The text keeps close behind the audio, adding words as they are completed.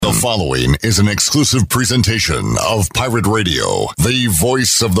following is an exclusive presentation of Pirate Radio, the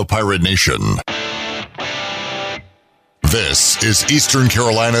voice of the Pirate Nation. This is Eastern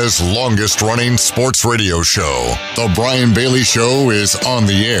Carolina's longest-running sports radio show. The Brian Bailey Show is on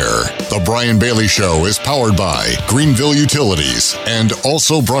the air. The Brian Bailey Show is powered by Greenville Utilities and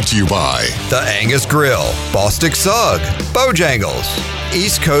also brought to you by The Angus Grill, Bostic Sugg, Bojangles,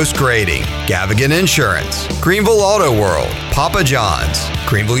 East Coast Grading, Gavigan Insurance, Greenville Auto World, Papa John's,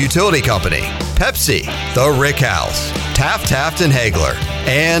 Greenville Utility Company, Pepsi, The Rick House, Taft and Hagler,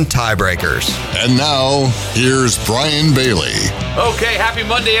 and Tiebreakers. And now, here's Brian Bailey. Okay, happy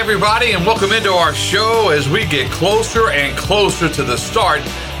Monday, everybody, and welcome into our show as we get closer and closer to the start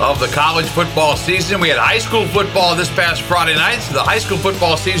of the college football season. We had high school football this past Friday night, so the high school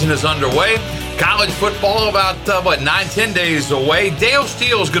football season is underway. College football about, 9-10 days away. Dale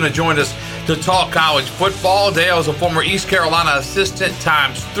Steele is going to join us to talk college football. Dale is a former East Carolina assistant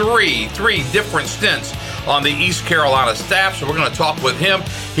times three different stints on the East Carolina staff, so we're going to talk with him.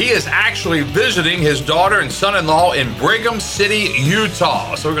 He is actually visiting his daughter and son-in-law in Brigham City,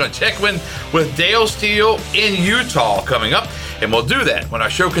 Utah. So we're going to check in with Dale Steele in Utah coming up, and we'll do that when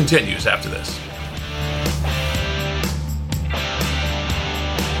our show continues after this.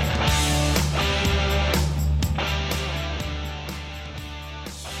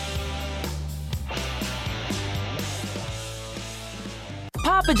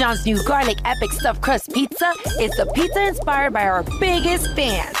 Papa John's new garlic epic stuffed crust pizza is the pizza inspired by our biggest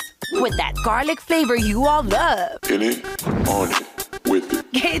fans. With that garlic flavor you all love. In it, on it, with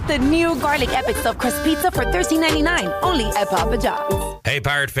it. Get the new garlic epic stuffed crust pizza for $13.99 only at Papa John's. Hey,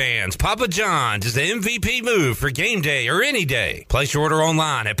 Pirate fans, Papa John's is the MVP move for game day or any day. Place your order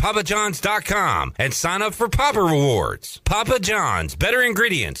online at papajohns.com and sign up for Papa Rewards. Papa John's, better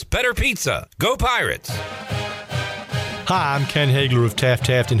ingredients, better pizza. Go Pirates! Hi, I'm Ken Hagler of Taft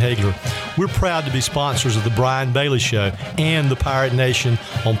and Hagler. We're proud to be sponsors of the Brian Bailey Show and the Pirate Nation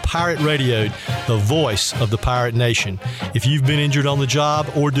on Pirate Radio, the voice of the Pirate Nation. If you've been injured on the job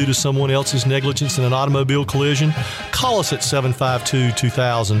or due to someone else's negligence in an automobile collision, call us at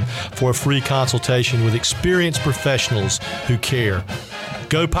 752-2000 for a free consultation with experienced professionals who care.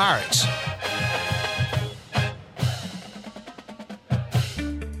 Go Pirates!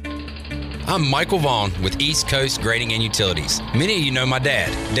 I'm Michael Vaughn with East Coast Grading and Utilities. Many of you know my dad,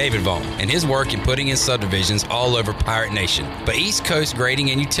 David Vaughn, and his work in putting in subdivisions all over Pirate Nation. But East Coast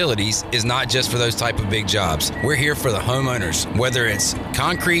Grading and Utilities is not just for those type of big jobs. We're here for the homeowners. Whether it's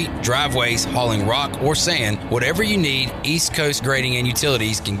concrete, driveways, hauling rock, or sand, whatever you need, East Coast Grading and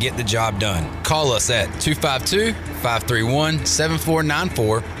Utilities can get the job done. Call us at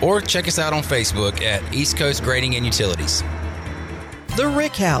 252-531-7494 or check us out on Facebook at East Coast Grading and Utilities. The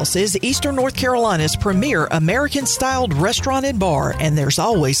Rick House is Eastern North Carolina's premier American-styled restaurant and bar, and there's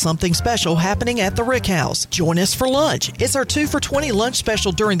always something special happening at the Rick House. Join us for lunch. It's our 2 for $20 lunch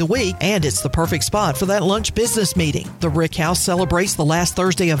special during the week, and it's the perfect spot for that lunch business meeting. The Rick House celebrates the last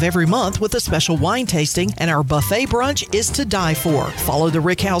Thursday of every month with a special wine tasting, and our buffet brunch is to die for. Follow the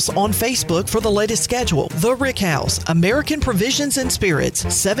Rick House on Facebook for the latest schedule. The Rick House, American Provisions and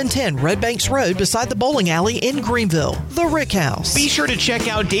Spirits, 710 Red Banks Road beside the bowling alley in Greenville. The Rick House. Be sure to check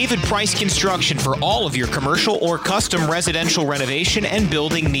out David Price Construction for all of your commercial or custom residential renovation and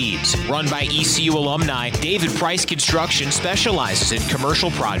building needs. Run by ECU alumni, David Price Construction specializes in commercial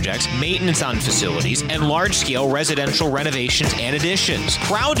projects, maintenance on facilities, and large-scale residential renovations and additions.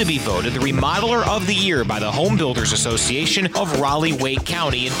 Proud to be voted the Remodeler of the Year by the Home Builders Association of Raleigh-Wake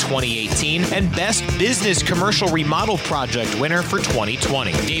County in 2018 and Best Business Commercial Remodel Project winner for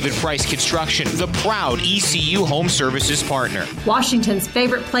 2020. David Price Construction, the proud ECU Home Services partner. Washington's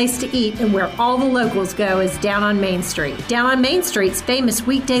favorite place to eat and where all the locals go is down on Main Street. Down on Main Street's famous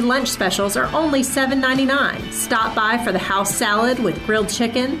weekday lunch specials are only $7.99. Stop by for the house salad with grilled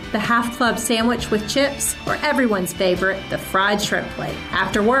chicken, the half club sandwich with chips, or everyone's favorite, the fried shrimp plate.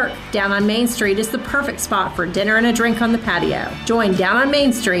 After work, Down on Main Street is the perfect spot for dinner and a drink on the patio. Join Down on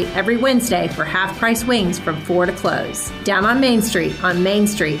Main Street every Wednesday for half-price wings from 4 to close. Down on Main Street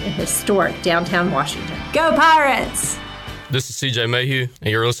in historic downtown Washington. Go Pirates! This is CJ Mayhew,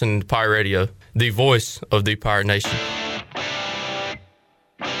 and you're listening to Pirate Radio, the voice of the Pirate Nation.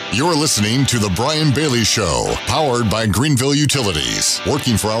 You're listening to The Brian Bailey Show, powered by Greenville Utilities,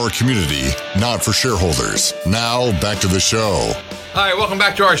 working for our community, not for shareholders. Now, back to the show. All right, welcome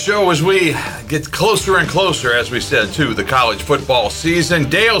back to our show as we get closer and closer, as we said, to the college football season.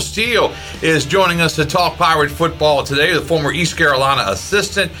 Dale Steele is joining us to talk Pirate football today, the former East Carolina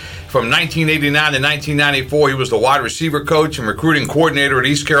assistant, From 1989 to 1994, he was the wide receiver coach and recruiting coordinator at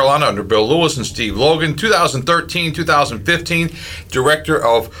East Carolina under Bill Lewis and Steve Logan. 2013-2015, director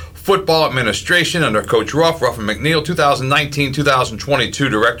of football administration under Coach Ruff and McNeil.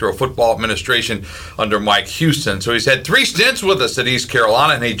 2019-2022, director of football administration under Mike Houston. So he's had 3 stints with us at East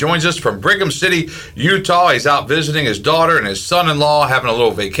Carolina, and he joins us from Brigham City, Utah. He's out visiting his daughter and his son-in-law, having a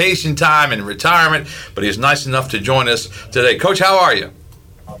little vacation time and retirement, but he's nice enough to join us today. Coach, how are you?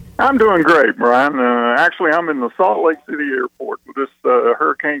 I'm doing great, Brian. Actually, I'm in the Salt Lake City airport with this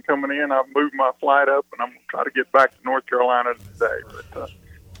hurricane coming in. I've moved my flight up, and I'm going to try to get back to North Carolina today. But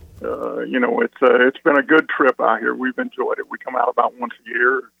it's been a good trip out here. We've enjoyed it. We come out about once a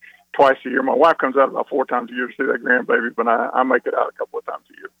year, twice a year. My wife comes out about 4 times a year to see that grandbaby, but I make it out a couple of times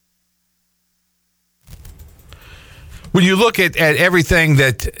a year. When you look at everything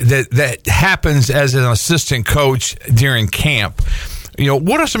that happens as an assistant coach during camp,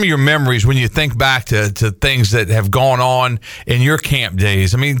 what are some of your memories when you think back to things that have gone on in your camp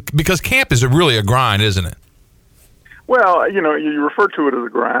days? I mean, because camp is really a grind, isn't it? Well, you refer to it as a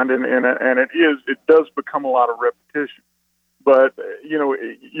grind, and it does become a lot of repetition. But,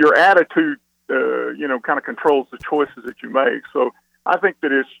 your attitude, kind of controls the choices that you make. So I think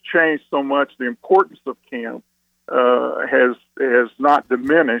that it's changed so much. The importance of camp has not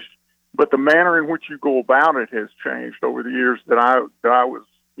diminished, but the manner in which you go about it has changed over the years that I was,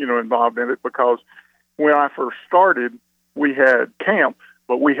 involved in it, because when I first started, we had camp,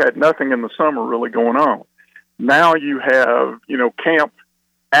 but we had nothing in the summer really going on. Now you have, camp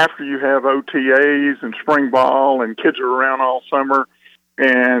after you have OTAs and spring ball and kids are around all summer.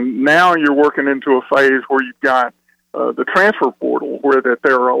 And now you're working into a phase where you've got the transfer portal, where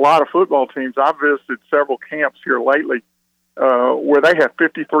there are a lot of football teams. I've visited several camps here lately where they have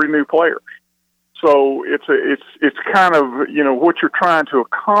 53 new players. So it's kind of, what you're trying to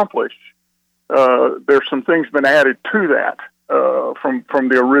accomplish. There's some things been added to that from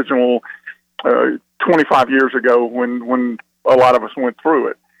the original 25 years ago when a lot of us went through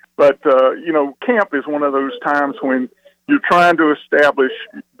it. But, camp is one of those times when you're trying to establish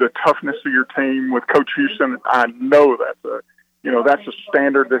the toughness of your team with Coach Houston. I know that's a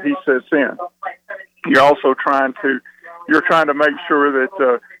standard that he sets in. You're also trying to make sure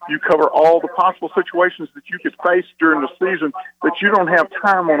that you cover all the possible situations that you could face during the season that you don't have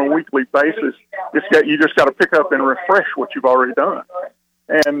time on a weekly basis. You just got to pick up and refresh what you've already done.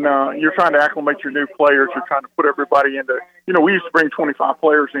 And you're trying to acclimate your new players. You're trying to put everybody into, we used to bring 25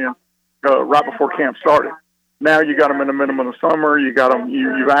 players in right before camp started. Now you got them in the minimum of summer. You got them,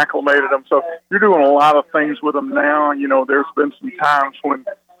 you've acclimated them. So you're doing a lot of things with them now. There's been some times when,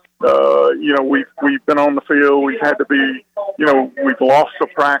 we've been on the field. We've had to be, we've lost a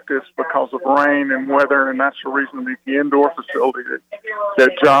practice because of rain and weather, and that's the reason the indoor facility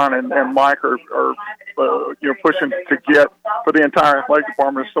that John and Mike are pushing to get for the entire athletic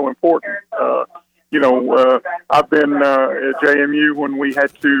department is so important. I've been at JMU when we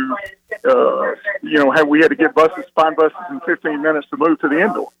had to, we had to get find buses in 15 minutes to move to the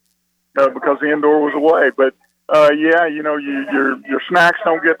indoor because the indoor was away. But your snacks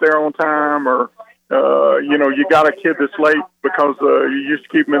don't get there on time, or you got a kid that's late because you used to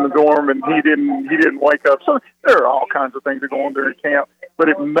keep him in the dorm and he didn't wake up. So there are all kinds of things that go on during camp, but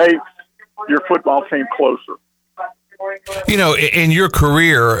it makes your football team closer. In your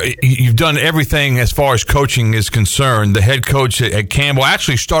career, you've done everything as far as coaching is concerned. The head coach at Campbell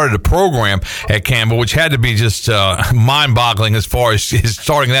actually started a program at Campbell, which had to be just mind-boggling as far as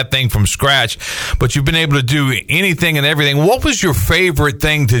starting that thing from scratch. But you've been able to do anything and everything. What was your favorite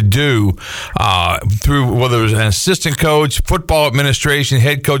thing to do through, whether it was an assistant coach, football administration,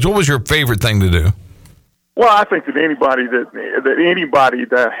 head coach? What was your favorite thing to do? Well, I think that anybody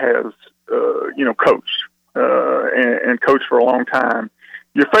that has coached and coached for a long time,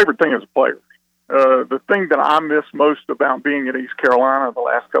 your favorite thing is a player. The thing that I miss most about being at East Carolina the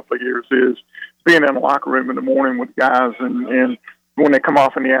last couple of years is being in the locker room in the morning with guys and when they come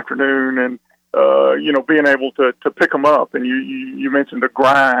off in the afternoon and, being able to pick them up. And you mentioned a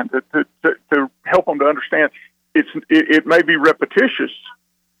grind to help them to understand it may be repetitious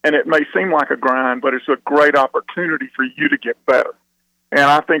and it may seem like a grind, but it's a great opportunity for you to get better. And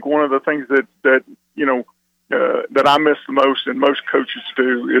I think one of the things that I miss the most, and most coaches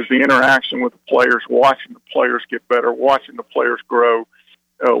do, is the interaction with the players, watching the players get better, watching the players grow,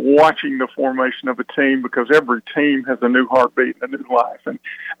 watching the formation of a team, because every team has a new heartbeat and a new life. And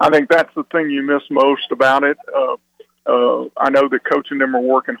I think that's the thing you miss most about it. I know that Coach and them are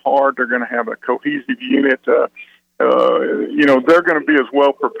working hard. They're going to have a cohesive unit. They're going to be as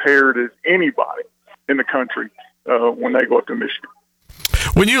well prepared as anybody in the country when they go up to Michigan.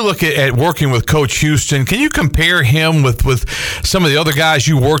 When you look at working with Coach Houston, can you compare him with some of the other guys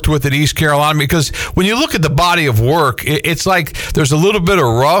you worked with at East Carolina? Because when you look at the body of work, it's like there's a little bit of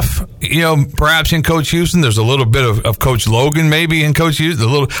rough, perhaps in Coach Houston. There's a little bit of Coach Logan maybe in Coach Houston.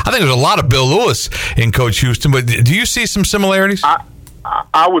 I think there's a lot of Bill Lewis in Coach Houston. But do you see some similarities?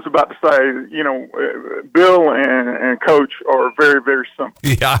 I was about to say, Bill and Coach are very, very similar.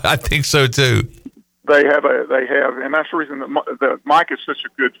 Yeah, I think so too. They have, and that's the reason that Mike is such a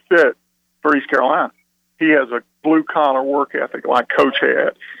good fit for East Carolina. He has a blue collar work ethic like Coach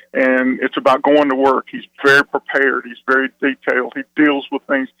had, and it's about going to work. He's very prepared. He's very detailed. He deals with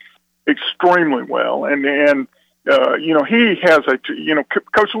things extremely well, and he has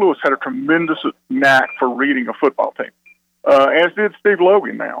Coach Lewis had a tremendous knack for reading a football team, as did Steve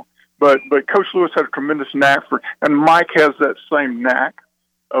Logan now. But Coach Lewis had a tremendous knack and Mike has that same knack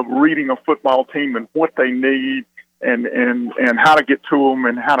of reading a football team and what they need and how to get to them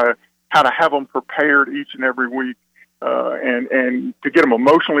and how to have them prepared each and every week, and to get them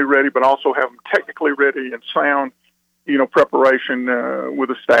emotionally ready, but also have them technically ready and sound, preparation with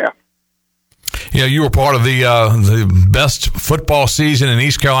the staff. Yeah, you were part of the best football season in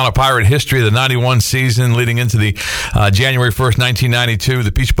East Carolina Pirate history, the 91 season leading into the January 1st, 1992,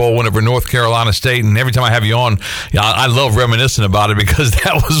 the Peach Bowl win over North Carolina State. And every time I have you on, I love reminiscing about it because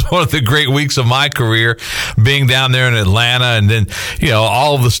that was one of the great weeks of my career, being down there in Atlanta. And then,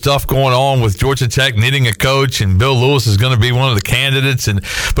 all of the stuff going on with Georgia Tech needing a coach, and Bill Lewis is going to be one of the candidates.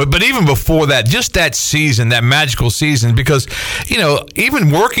 But even before that, just that season, that magical season, because,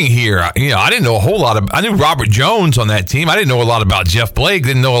 even working here, I didn't know a whole lot I knew Robert Jones on that team. I didn't know a lot about Jeff Blake,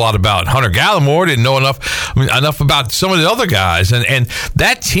 didn't know a lot about Hunter Gallimore, didn't know enough about some of the other guys. And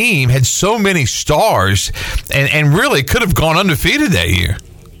that team had so many stars and really could have gone undefeated that year.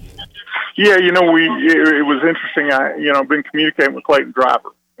 Yeah, it was interesting. I've been communicating with Clayton Driver.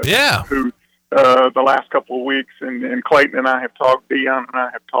 Yeah. Who the last couple of weeks, and Clayton and I have talked, Dion and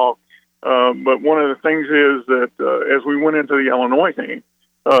I have talked. But one of the things is that as we went into the Illinois game,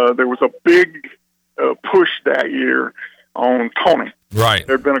 there was a big push that year on toning. Right.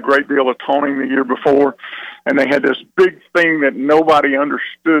 There had been a great deal of toning the year before, and they had this big thing that nobody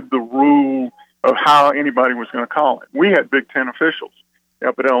understood the rule of how anybody was going to call it. We had Big Ten officials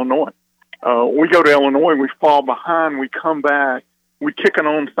up at Illinois. We go to Illinois, we fall behind, we come back, we kick an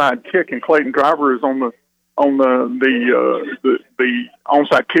onside kick, and Clayton Driver is on the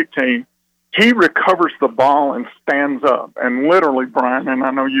onside kick team. He recovers the ball and stands up, and literally, Brian, and I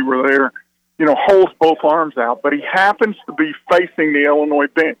know you were there, holds both arms out, but he happens to be facing the Illinois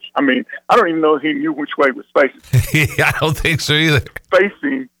bench. I mean, I don't even know if he knew which way he was facing. Yeah, I don't think so either.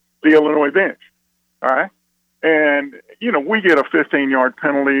 Facing the Illinois bench, all right? And, we get a 15-yard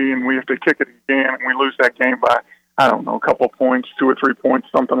penalty, and we have to kick it again, and we lose that game by, I don't know, a couple of points, 2 or 3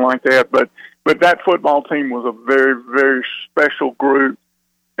 points, something like that. But that football team was a very, very special group.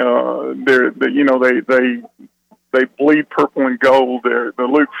 They bleed purple and gold. The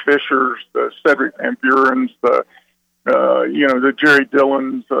Luke Fishers, the Cedric Van Burens, the Jerry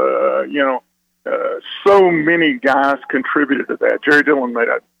Dillons. So many guys contributed to that. Jerry Dillon made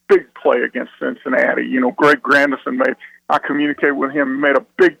a big play against Cincinnati. Greg Grandison I communicated with him, made a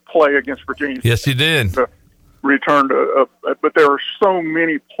big play against Virginia. Yes, he did. Returned, but there are so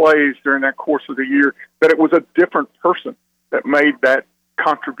many plays during that course of the year that it was a different person that made that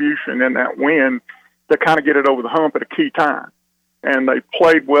contribution and that win to kind of get it over the hump at a key time. And they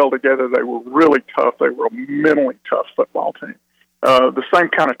played well together. They were really tough. They were a mentally tough football team. The same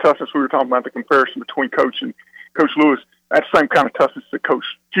kind of toughness we were talking about, the comparison between Coach and Coach Lewis, that same kind of toughness that Coach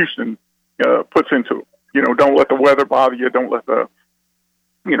Houston puts into it. Don't let the weather bother you. Don't let the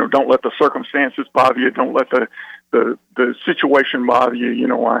circumstances bother you. Don't let the situation bother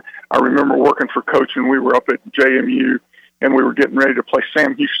you. I remember working for Coach, and we were up at JMU, and we were getting ready to play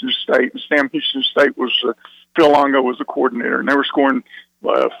Sam Houston State. And Sam Houston State was Phil Longo was the coordinator, and they were scoring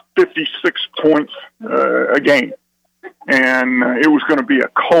 56 points a game. And it was going to be a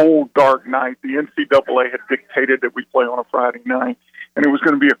cold, dark night. The NCAA had dictated that we play on a Friday night, and it was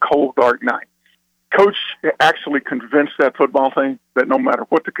going to be a cold, dark night. Coach actually convinced that football team that no matter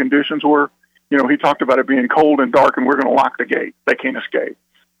what the conditions were, he talked about it being cold and dark, and we're going to lock the gate. They can't escape.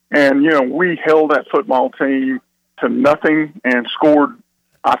 And, we held that football team to nothing and scored,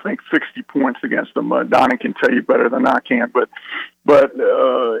 I think, 60 points against them. Donnie can tell you better than I can, but that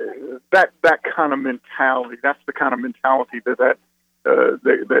kind of mentality, that's the kind of mentality that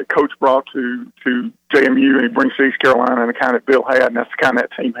Coach brought to JMU, and he brings to East Carolina, and the kind that Bill had, and that's the kind that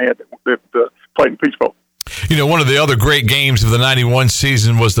team had that played in Peach Bowl. One of the other great games of the 91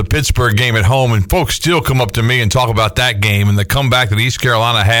 season was the Pittsburgh game at home, and folks still come up to me and talk about that game and the comeback that East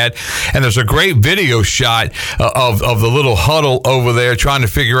Carolina had. And there's a great video shot of the little huddle over there trying to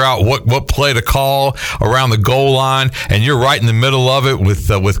figure out what play to call around the goal line, and you're right in the middle of it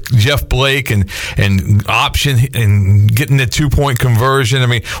with Jeff Blake and option and getting the 2-point conversion. I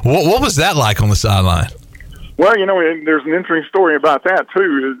mean, what was that like on the sideline? Well, there's an interesting story about that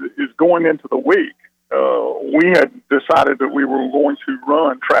too. Is going into the week, we had decided that we were going to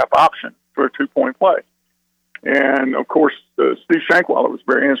run trap option for a 2-point play, and of course, Steve Shankweiler was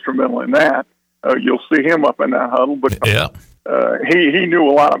very instrumental in that. You'll see him up in that huddle, but he knew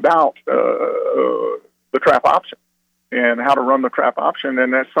a lot about the trap option and how to run the trap option,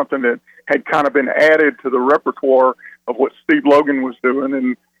 and that's something that had kind of been added to the repertoire of what Steve Logan was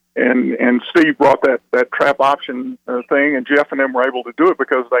doing, and Steve brought that trap option thing, and Jeff and them were able to do it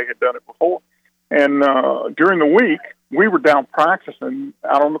because they had done it before. And during the week, we were down practicing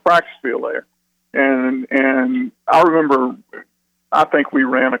out on the practice field there, and I remember, I think we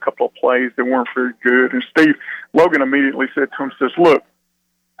ran a couple of plays that weren't very good, and Steve Logan immediately said to him, says, "Look,"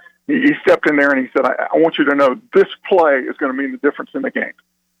 he stepped in there and he said, I want you to know this play is going to mean the difference in the game.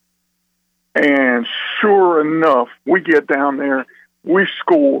 And sure enough, we get down there, we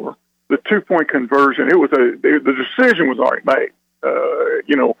score the 2-point conversion. It was the decision was already made.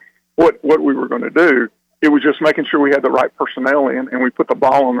 What we were going to do. It was just making sure we had the right personnel in, and we put the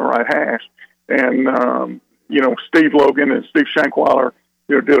ball on the right hash. And Steve Logan and Steve Shankweiler,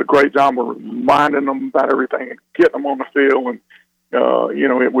 did a great job of reminding them about everything and getting them on the field. And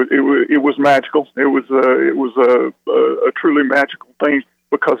it was magical. It was a truly magical thing,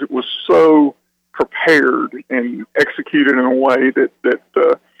 because it was so prepared and executed in a way that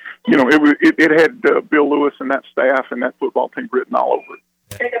it had Bill Lewis and that staff and that football team written all over it.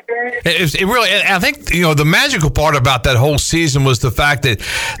 It really, I think, the magical part about that whole season was the fact that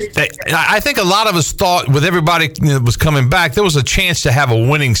I think a lot of us thought, with everybody that was coming back, there was a chance to have a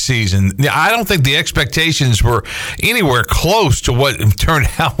winning season. I don't think the expectations were anywhere close to what turned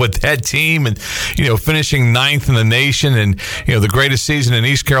out with that team, and finishing 9th in the nation, and the greatest season in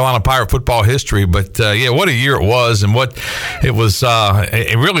East Carolina Pirate football history. But what a year it was, and what it was.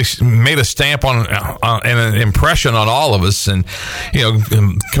 It really made a stamp on and an impression on all of us. And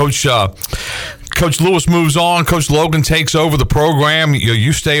Coach Lewis moves on. Coach Logan takes over the program.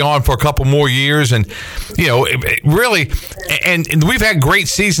 You stay on for a couple more years, and it really. And we've had great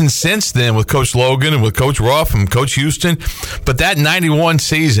seasons since then with Coach Logan and with Coach Ruff and Coach Houston. But that 91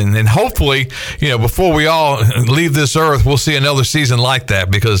 season, and hopefully, before we all leave this earth, we'll see another season like that,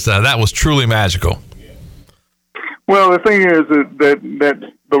 because that was truly magical. Well, the thing is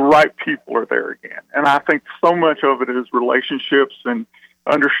that the right people are there again, and I think so much of it is relationships and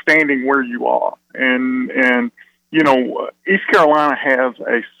understanding where you are. And East Carolina has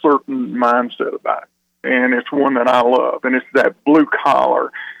a certain mindset about it, and it's one that I love, and it's that blue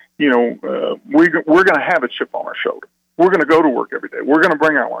collar. We're going to have a chip on our shoulder. We're going to go to work every day. We're going to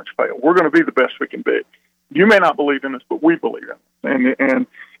bring our lunch pail. We're going to be the best we can be. You may not believe in us, but we believe in us.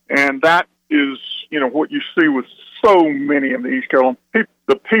 And that is, what you see with so many of the East Carolina people.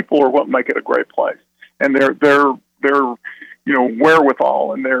 The people are what make it a great place, and their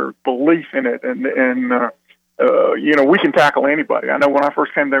wherewithal and their belief in it, and we can tackle anybody. I know when I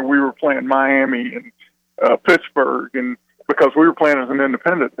first came there, we were playing Miami and Pittsburgh, and because we were playing as an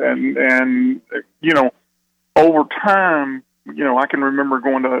independent, and over time, I can remember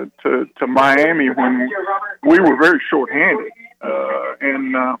going to Miami when we were very shorthanded,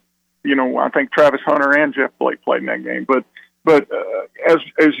 and I think Travis Hunter and Jeff Blake played in that game, but as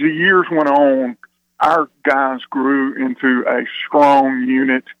the years went on, our guys grew into a strong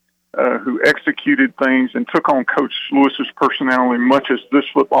unit who executed things and took on Coach Lewis's personality, much as this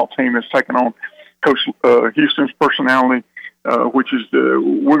football team has taken on Coach Houston's personality, which is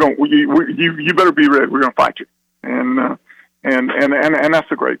you better be ready. We're going to fight you, and that's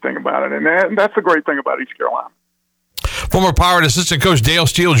the great thing about it, and that's the great thing about East Carolina. Former Pirate assistant coach Dale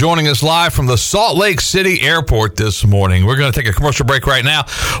Steele joining us live from the Salt Lake City Airport this morning. We're going to take a commercial break right now.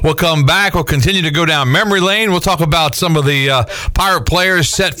 We'll come back. We'll continue to go down memory lane. We'll talk about some of the Pirate players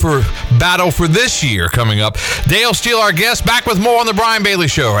set for battle for this year coming up. Dale Steele, our guest, back with more on the Brian Bailey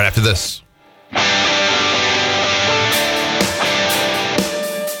Show right after this.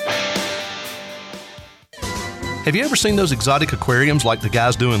 Have you ever seen those exotic aquariums like the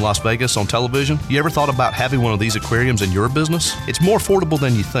guys do in Las Vegas on television? You ever thought about having one of these aquariums in your business? It's more affordable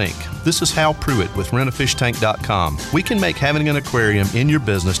than you think. This is Hal Pruitt with rentafishtank.com. We can make having an aquarium in your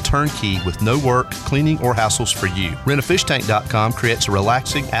business turnkey with no work, cleaning, or hassles for you. Rentafishtank.com creates a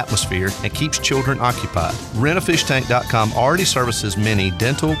relaxing atmosphere and keeps children occupied. Rentafishtank.com already services many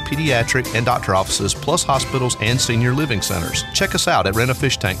dental, pediatric, and doctor offices, plus hospitals and senior living centers. Check us out at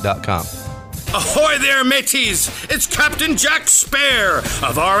rentafishtank.com. Ahoy there, mateys! It's Captain Jack Spare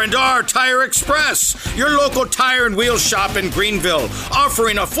of R&R Tire Express, your local tire and wheel shop in Greenville,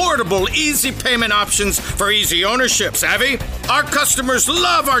 offering affordable, easy payment options for easy ownership. Savvy? Our customers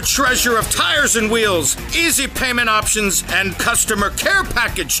love our treasure of tires and wheels, easy payment options, and customer care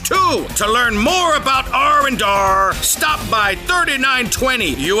package too. To learn more about R&R, stop by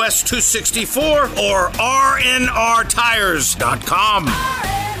 3920 US 264 or rnrtires.com.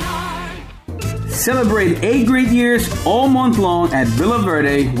 Celebrate 8 great years all month long at Villa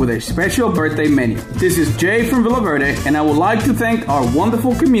Verde with a special birthday menu. This is Jay from Villa Verde, and I would like to thank our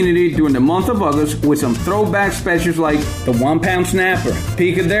wonderful community during the month of August with some throwback specials like the 1-pound snapper,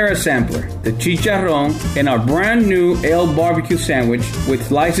 picadera sampler, the chicharrón, and our brand new El Barbecue sandwich with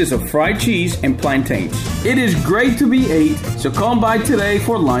slices of fried cheese and plantains. It is great to be 8, so come by today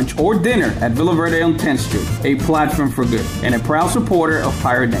for lunch or dinner at Villa Verde on 10th Street, a platform for good, and a proud supporter of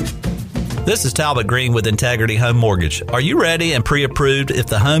Pirate Nation. This is Talbot Green with Integrity Home Mortgage. Are you ready and pre-approved if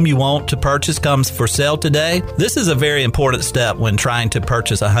the home you want to purchase comes for sale today? This is a very important step when trying to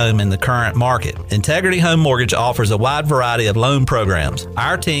purchase a home in the current market. Integrity Home Mortgage offers a wide variety of loan programs.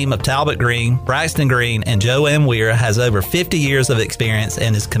 Our team of Talbot Green, Braxton Green, and Joanne Weir has over 50 years of experience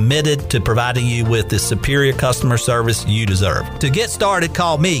and is committed to providing you with the superior customer service you deserve. To get started,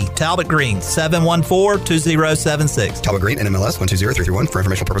 call me, Talbot Green, 714-2076. Talbot Green, NMLS 120331. For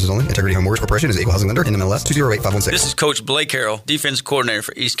informational purposes only. Integrity Home Mortgage Corporation is equal housing lender, NMLS 208516. This is Coach Blake Carroll, defense coordinator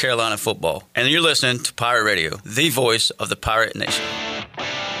for East Carolina football, and you're listening to Pirate Radio, the voice of the Pirate Nation.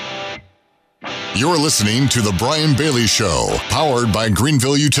 You're listening to The Brian Bailey Show, powered by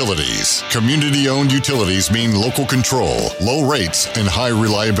Greenville Utilities. Community-owned utilities mean local control, low rates, and high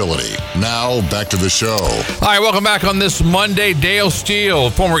reliability. Now, back to the show. All right, welcome back on this Monday. Dale Steele,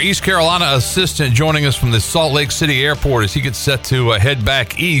 former East Carolina assistant, joining us from the Salt Lake City airport as he gets set to head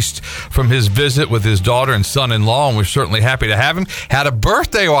back east from his visit with his daughter and son-in-law, and we're certainly happy to have him. Had a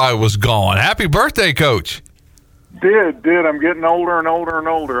birthday while I was gone. Happy birthday, Coach. Did. I'm getting older and older and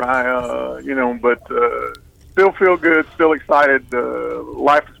older. But still feel good, still excited.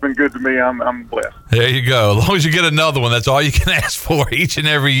 Life has been good to me. I'm blessed. There you go. As long as you get another one, that's all you can ask for each and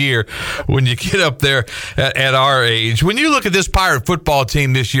every year when you get up there at our age. When you look at this Pirate football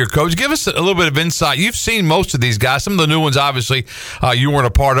team this year, Coach, give us a little bit of insight. You've seen most of these guys. Some of the new ones, obviously, you weren't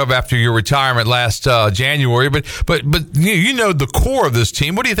a part of after your retirement last January. But you know the core of this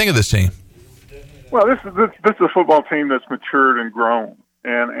team. What do you think of this team? Well, this is a football team that's matured and grown,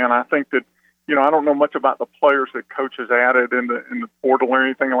 and I think that I don't know much about the players that coach has added in the portal or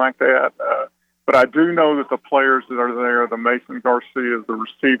anything like that, but I do know that the players that are there, the Mason Garcias, the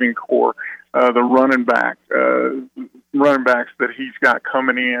receiving core, the running backs that he's got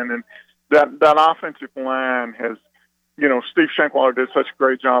coming in, and that offensive line has. Steve Shankwater did such a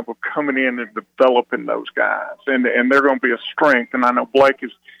great job of coming in and developing those guys, and they're going to be a strength. And I know Blake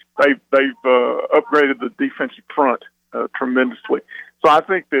is. They've upgraded the defensive front tremendously. So I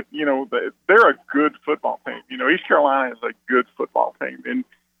think that, they're a good football team. East Carolina is a good football team,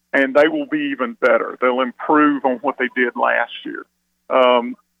 and they will be even better. They'll improve on what they did last year.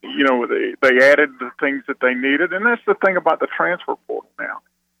 They added the things that they needed, and that's the thing about the transfer portal now.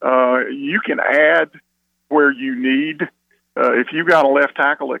 You can add where you need. If you got a left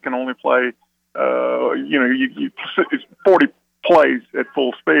tackle that can only play, it's 40 plays at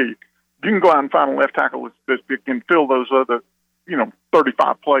full speed, you can go out and find a left tackle that can fill those other,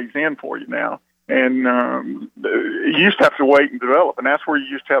 35 plays in for you now. And you used to have to wait and develop, and that's where you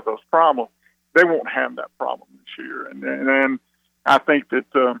used to have those problems. They won't have that problem this year. And I think that,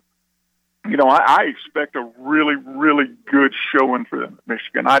 I expect a really, really good showing for them at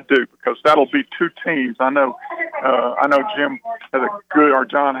Michigan. I do, because that'll be two teams. I know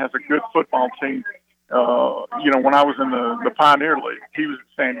John has a good football team. When I was in the Pioneer League, he was at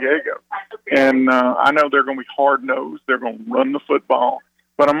San Diego. And I know they're going to be hard-nosed. They're going to run the football.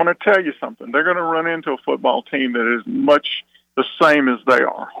 But I'm going to tell you something. They're going to run into a football team that is much the same as they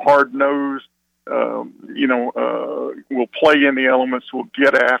are. Hard-nosed, will play in the elements, will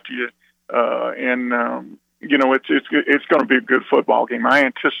get after you. It's going to be a good football game. I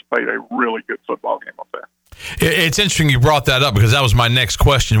anticipate a really good football game up there. It's interesting you brought that up because that was my next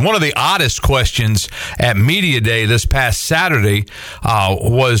question. One of the oddest questions at Media Day this past Saturday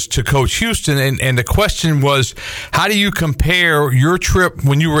was to Coach Houston, and the question was, how do you compare your trip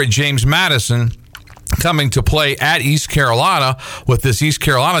when you were at James Madison coming to play at East Carolina with this East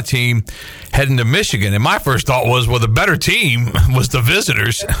Carolina team heading to Michigan? And my first thought was, well, the better team was the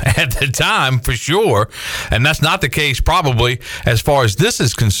visitors at the time, for sure. And that's not the case probably as far as this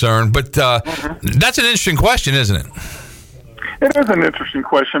is concerned. But that's an interesting question, isn't it? It is an interesting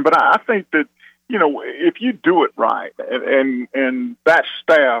question, but I think that, if you do it right, and that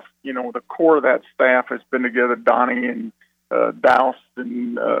staff, the core of that staff has been together, Donnie and Douse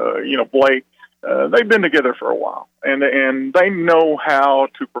and, Blake, they've been together for a while, and they know how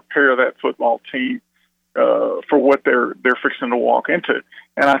to prepare that football team for what they're fixing to walk into.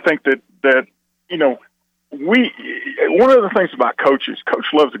 And I think that one of the things about coaches, Coach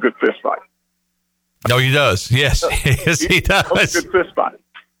loves a good fist fight. No, he does. Yes, yes, he does. Loves a good fist fight,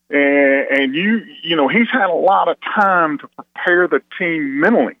 and he's had a lot of time to prepare the team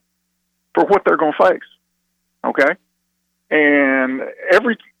mentally for what they're going to face. Okay. And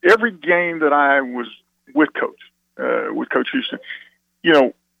every game that I was with Coach Houston,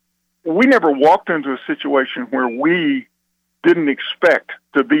 we never walked into a situation where we didn't expect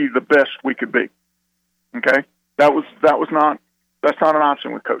to be the best we could be. Okay, that's not an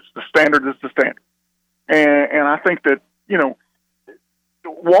option with Coach. The standard is the standard, and I think that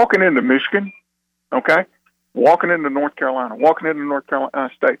walking into Michigan, okay, walking into North Carolina, walking into North Carolina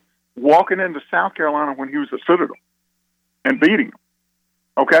State, walking into South Carolina when he was at Citadel, and beating them,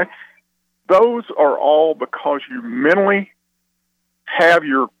 okay? Those are all because you mentally have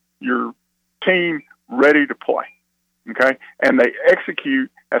your team ready to play, okay? And they execute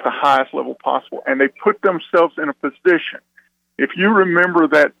at the highest level possible, and they put themselves in a position. If you remember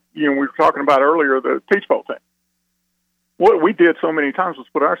that, we were talking about earlier, the Peach Bowl thing. What we did so many times was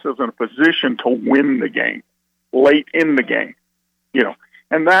put ourselves in a position to win the game, late in the game,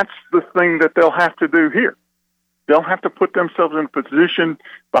 and that's the thing that they'll have to do here. They'll have to put themselves in a position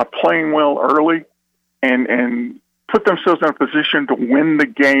by playing well early and put themselves in a position to win the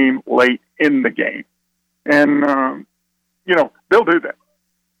game late in the game. And, they'll do that.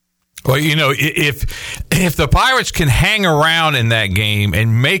 Well, if the Pirates can hang around in that game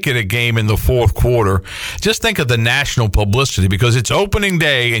and make it a game in the fourth quarter, just think of the national publicity, because it's opening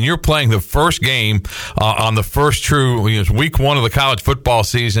day and you're playing the first game on the first true week one of the college football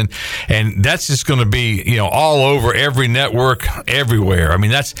season, and that's just going to be all over every network everywhere. I mean,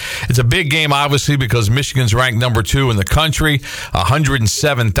 it's a big game, obviously, because Michigan's ranked number 2 in the country,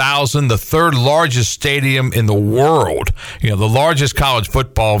 107,000, the third largest stadium in the world, the largest college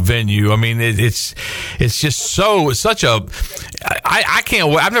football venue. I mean, it's just such a. I can't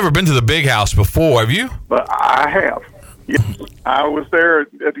wait. I've never been to the Big House before. Have you? But I have. Yes. I was there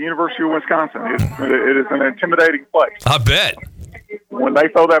at the University of Wisconsin. It is an intimidating place. I bet. When they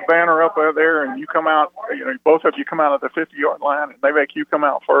throw that banner up out there and you come out, both of you come out of the 50-yard line and they make you come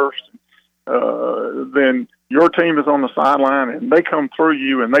out first, then your team is on the sideline and they come through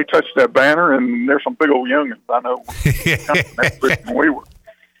you and they touch that banner, and there's some big old youngins I know than we were.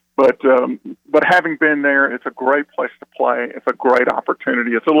 But having been there, it's a great place to play. It's a great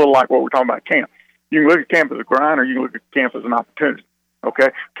opportunity. It's a little like what we're talking about camp. You can look at camp as a grind, or you can look at camp as an opportunity. Okay,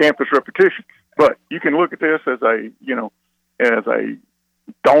 camp is repetition, but you can look at this as a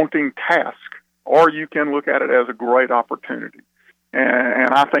daunting task, or you can look at it as a great opportunity.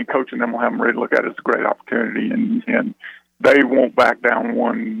 And I think Coach and them will have them ready to look at it as a great opportunity, and they won't back down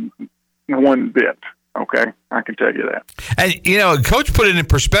one bit. Okay, I can tell you that. And, Coach put it in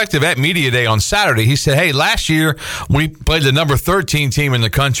perspective at Media Day on Saturday. He said, hey, last year we played the number 13 team in the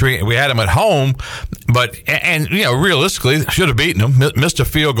country, and we had them at home, but realistically, should have beaten them, missed a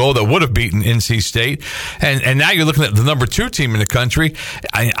field goal that would have beaten NC State, and now you're looking at the number 2 team in the country.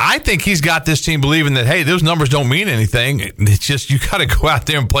 I think he's got this team believing that, hey, those numbers don't mean anything. It's just you got to go out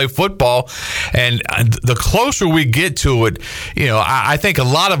there and play football, and the closer we get to it, I think a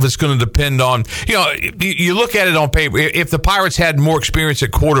lot of it's going to depend on, you look at it on paper. If the Pirates had more experience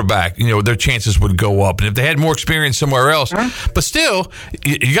at quarterback, their chances would go up. And if they had more experience somewhere else, but still,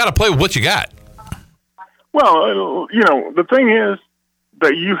 you got to play with what you got. Well, the thing is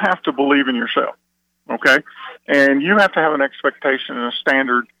that you have to believe in yourself, okay? And you have to have an expectation and a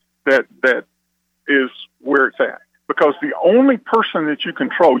standard that is where it's at. Because the only person that you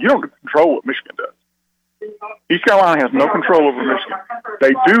control, you don't control what Michigan does. East Carolina has no control over Michigan.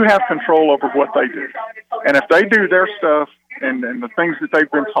 They do have control over what they do. And if they do their stuff and the things that they've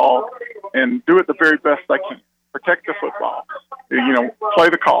been taught and do it the very best they can, protect the football, play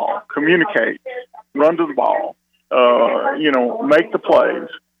the call, communicate, run to the ball, make the plays,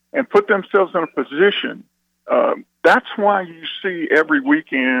 and put themselves in a position. That's why you see every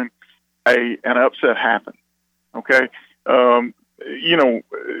weekend an upset happen. Okay, there's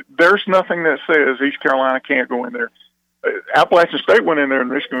nothing that says East Carolina can't go in there. Appalachian State went in there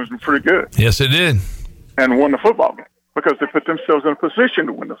and Michigan was pretty good. Yes, it did, and won the football game because they put themselves in a position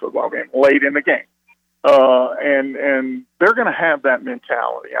to win the football game late in the game. And they're going to have that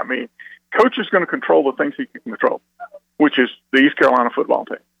mentality. I mean, coach is going to control the things he can control, which is the East Carolina football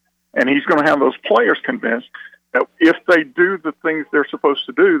team. And he's going to have those players convinced that if they do the things they're supposed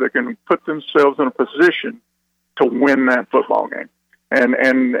to do, they can put themselves in a position to win that football game.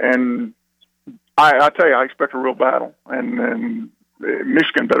 And I tell you, I expect a real battle, and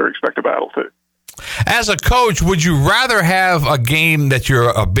Michigan better expect a battle too. As a coach, would you rather have a game that you're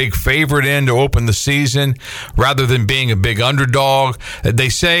a big favorite in to open the season rather than being a big underdog? They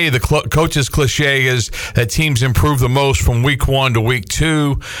say the coach's cliche is that teams improve the most from week 1 to week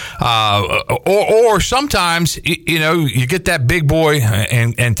 2. Or sometimes, you get that big boy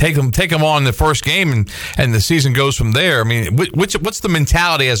and take them on the first game and the season goes from there. I mean, what's the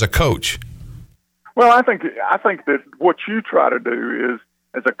mentality as a coach? Well, I think that what you try to do is,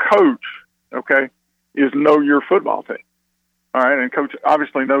 as a coach, okay, is know your football team. All right, and coach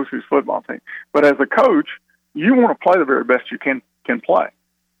obviously knows his football team. But as a coach, you want to play the very best you can play.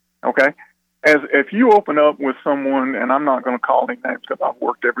 Okay? As if you open up with someone, and I'm not going to call any names because I've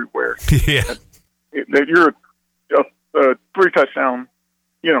worked everywhere. Yeah. That you're a 3-touchdown,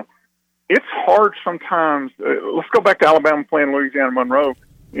 it's hard sometimes. Let's go back to Alabama playing Louisiana Monroe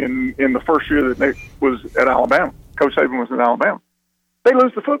in the first year that they was at Alabama. Coach Saban was at Alabama. They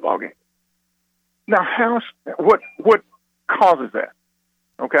lose the football game. Now, what causes that?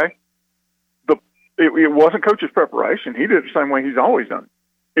 Okay, it wasn't coach's preparation. He did it the same way he's always done it.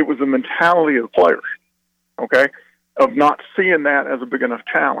 It was the mentality of the players. Okay, of not seeing that as a big enough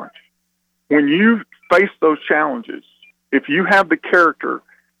challenge. When you face those challenges, if you have the character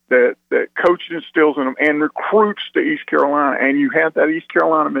that coach instills in them and recruits to East Carolina, and you have that East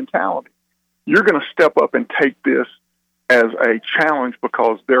Carolina mentality, you're going to step up and take this as a challenge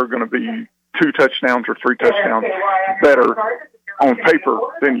because they're going to be 2 touchdowns or 3 touchdowns better on paper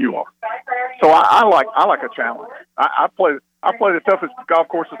than you are. So I like a challenge. I play the toughest golf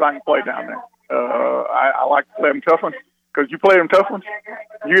courses I can play down there. I like to play them tough ones because you play them tough ones,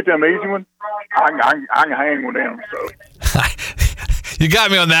 you get them easy ones, I can hang with them. So. You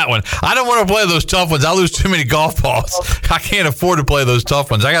got me on that one. I don't want to play those tough ones. I lose too many golf balls. I can't afford to play those tough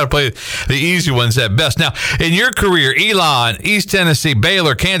ones. I got to play the easy ones at best. Now, in your career, Elon, East Tennessee,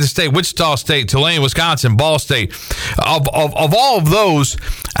 Baylor, Kansas State, Wichita State, Tulane, Wisconsin, Ball State, of all of those,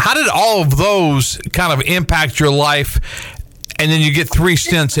 how did all of those kind of impact your life? And then you get 3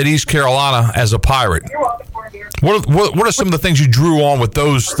 stints at East Carolina as a Pirate. What are some of the things you drew on with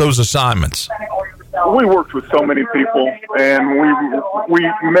those assignments? We worked with so many people, and we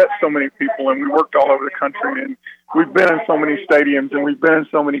met so many people, and we worked all over the country, and we've been in so many stadiums, and we've been in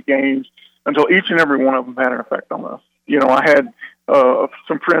so many games until each and every one of them had an effect on us. I had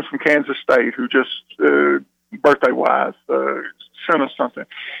some friends from Kansas State who just, birthday-wise, sent us something.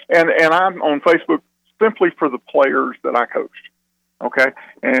 And I'm on Facebook simply for the players that I coached, okay?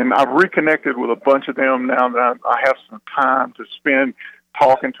 And I've reconnected with a bunch of them now that I have some time to spend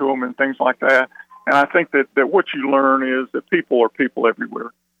talking to them and things like that. And I think that what you learn is that people are people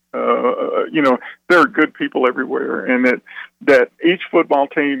everywhere. There are good people everywhere, and that each football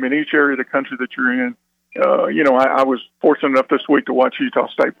team in each area of the country that you're in, I was fortunate enough this week to watch Utah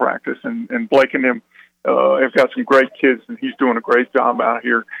State practice, and Blake and them have got some great kids, and he's doing a great job out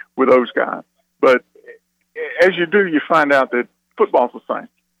here with those guys. But as you do, you find out that football's the same.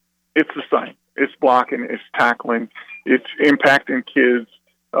 It's the same. It's blocking, it's tackling, it's impacting kids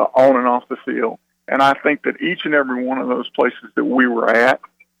on and off the field. And I think that each and every one of those places that we were at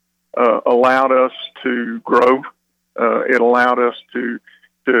allowed us to grow. It allowed us to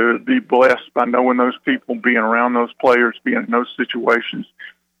be blessed by knowing those people, being around those players, being in those situations.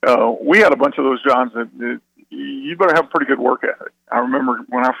 We had a bunch of those jobs that you better have a pretty good work ethic. I remember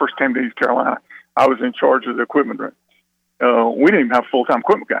when I first came to East Carolina, I was in charge of the equipment room. We didn't even have a full-time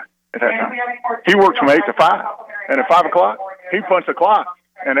equipment guy at that time. He worked from 8 to 5, and at 5 o'clock, he punched the clock,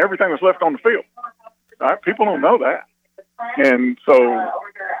 and everything was left on the field. All right? People don't know that. And so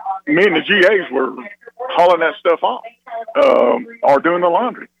me and the GAs were hauling that stuff off or doing the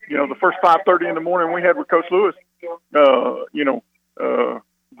laundry. The first 5:30 in the morning we had with Coach Lewis, the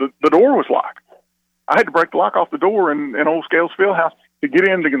door was locked. I had to break the lock off the door in Old Scales Fieldhouse to get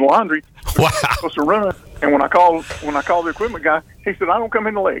in to get the laundry. Wow. Supposed to run. And when I called the equipment guy, he said, "I don't come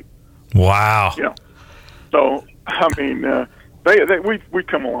in late." Wow. Yeah. So, I mean, we've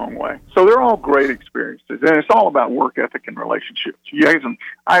come a long way. So they're all great experiences, and it's all about work ethic and relationships.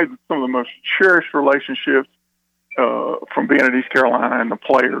 I had some of the most cherished relationships from being at East Carolina, and the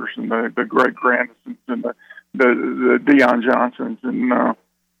players, and the Greg Grandisons, and the Deion Johnsons, and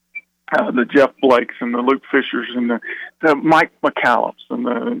the Jeff Blakes, and the Luke Fishers, and the Mike McCallops, and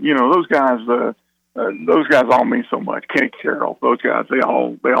those guys. Those guys all mean so much. Kenny Carroll, those guys, they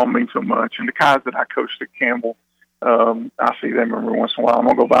all mean so much. And the guys that I coached at Campbell, I see them every once in a while. I'm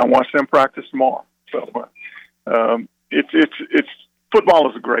gonna go by and watch them practice tomorrow. So it's football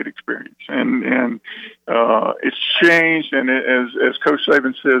is a great experience, and it's changed. And as Coach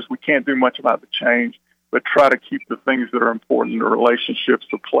Saban says, we can't do much about the change, but try to keep the things that are important, the relationships,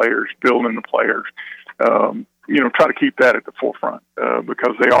 the players, building the players. Try to keep that at the forefront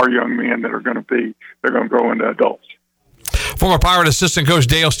because they are young men that are going to grow into adults. Former Pirate assistant coach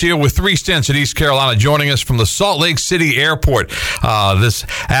Dale Steele with 3 stints at East Carolina joining us from the Salt Lake City Airport this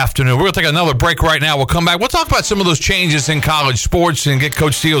afternoon. We're going to take another break right now. We'll come back. We'll talk about some of those changes in college sports and get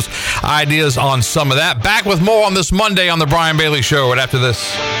Coach Steele's ideas on some of that. Back with more on this Monday on the Brian Bailey Show right after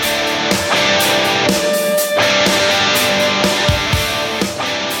this.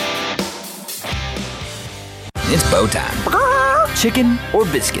 It's bow time. Chicken or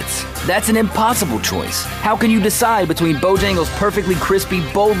biscuits? That's an impossible choice. How can you decide between Bojangles' perfectly crispy,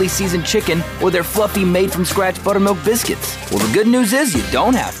 boldly seasoned chicken or their fluffy, made-from-scratch buttermilk biscuits? Well, the good news is you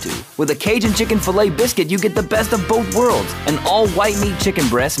don't have to. With a Cajun chicken filet biscuit, you get the best of both worlds. An all-white meat chicken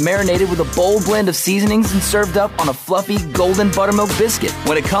breast marinated with a bold blend of seasonings and served up on a fluffy, golden buttermilk biscuit.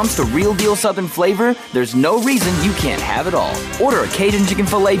 When it comes to real-deal Southern flavor, there's no reason you can't have it all. Order a Cajun chicken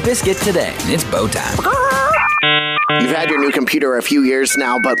filet biscuit today. It's bow time. You've had your new computer a few years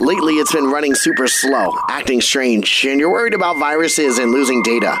now, but lately it's been running super slow, acting strange, and you're worried about viruses and losing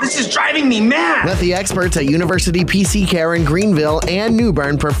data. This is driving me mad! Let the experts at University PC Care in Greenville and New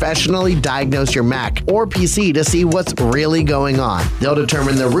Bern professionally diagnose your Mac or PC to see what's really going on. They'll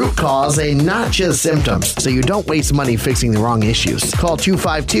determine the root cause and not just symptoms, so you don't waste money fixing the wrong issues. Call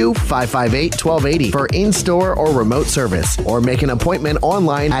 252-558-1280 for in-store or remote service, or make an appointment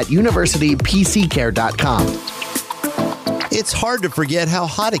online at universitypccare.com. It's hard to forget how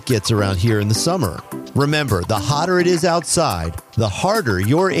hot it gets around here in the summer. Remember, the hotter it is outside, the harder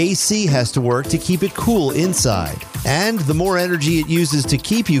your AC has to work to keep it cool inside. And the more energy it uses to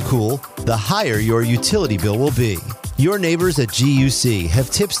keep you cool, the higher your utility bill will be. Your neighbors at GUC have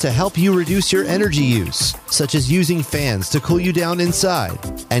tips to help you reduce your energy use, such as using fans to cool you down inside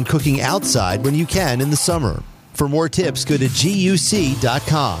and cooking outside when you can in the summer. For more tips, go to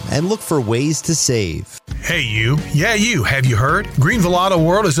GUC.com and look for ways to save. Hey, you. Yeah, you. Have you heard? Greenville Auto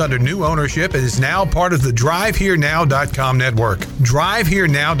World is under new ownership and is now part of the DriveHereNow.com network.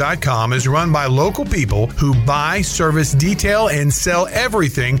 DriveHereNow.com is run by local people who buy, service, detail, and sell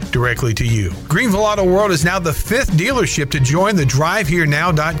everything directly to you. Greenville Auto World is now the 5th dealership to join the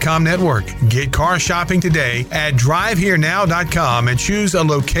DriveHereNow.com network. Get car shopping today at DriveHereNow.com and choose a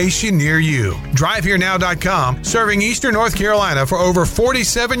location near you. DriveHereNow.com, serving Eastern North Carolina for over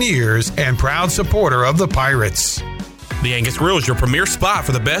 47 years and proud supporter of the Pirates. The Angus Grill is your premier spot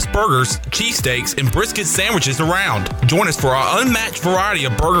for the best burgers, cheesesteaks, and brisket sandwiches around. Join us for our unmatched variety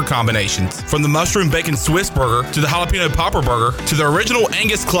of burger combinations. From the mushroom bacon Swiss burger to the jalapeno popper burger to the original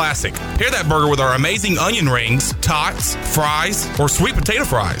Angus classic. Pair that burger with our amazing onion rings, tots, fries, or sweet potato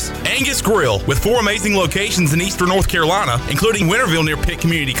fries. Angus Grill, with 4 amazing locations in Eastern North Carolina, including Winterville near Pitt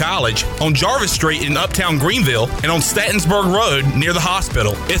Community College, on Jarvis Street in Uptown Greenville, and on Statensburg Road near the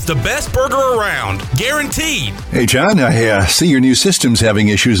hospital. It's the best burger around, guaranteed. Hey, John, I see your new system's having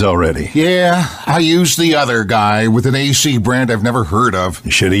issues already. Yeah, I used the other guy with an AC brand I've never heard of.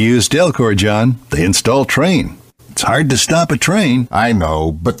 You should have used Delcor, John. They install Train. It's hard to stop a train. I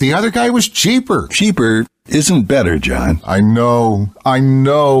know, but the other guy was cheaper. Cheaper isn't better, John. I know.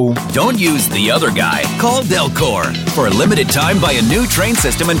 Don't use the other guy. Call Delcor. For a limited time, buy a new Train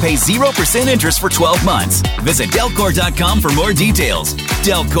system and pay 0% interest for 12 months. Visit Delcor.com for more details.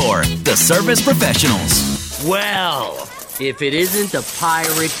 Delcor, the service professionals. Well, if it isn't the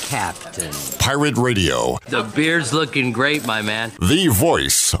Pirate Captain. Pirate Radio. The beard's looking great, my man. The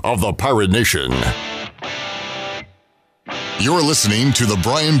voice of the Pirate Nation. You're listening to The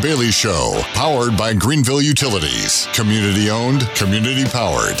Brian Bailey Show, powered by Greenville Utilities. Community owned, community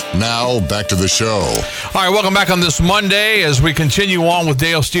powered. Now, back to the show. All right, welcome back on this Monday as we continue on with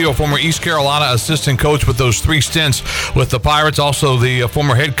Dale Steele, former East Carolina assistant coach with those 3 stints with the Pirates, also the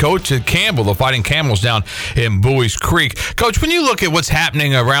former head coach at Campbell, the Fighting Camels down in Bowie's Creek. Coach, when you look at what's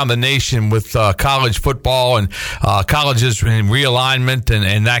happening around the nation with college football and colleges and realignment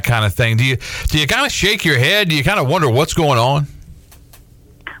and that kind of thing, do you kind of shake your head? Do you kind of wonder what's going on?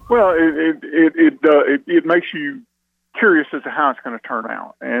 Well, it makes you curious as to how it's going to turn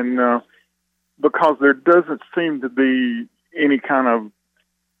out, and because there doesn't seem to be any kind of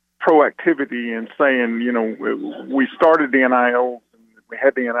proactivity in saying, we started the NILs and we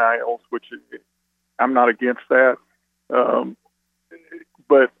had the NILs, which I'm not against that,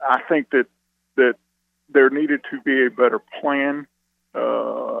 but I think that there needed to be a better plan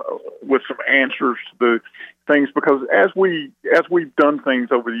with some answers to the things, because as we've done things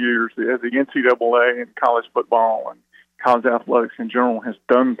over the years, as the NCAA and college football and college athletics in general has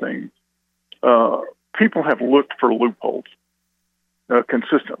done things, people have looked for loopholes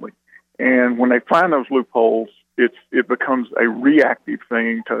consistently, and when they find those loopholes, it becomes a reactive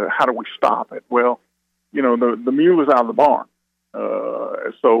thing to how do we stop it? Well, the mule is out of the barn,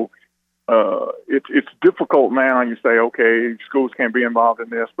 so. It's difficult now. You say, okay, schools can't be involved in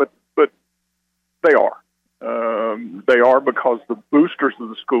this, but they are. They are, because the boosters of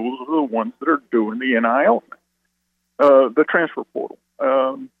the schools are the ones that are doing the NIL thing, the transfer portal.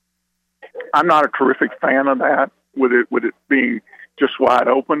 I'm not a terrific fan of that, with it being just wide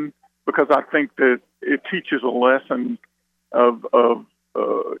open, because I think that it teaches a lesson of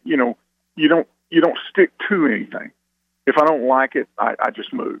you don't stick to anything. If I don't like it, I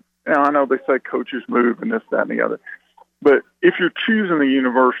just move. Now, I know they say coaches move and this, that, and the other, but if you're choosing the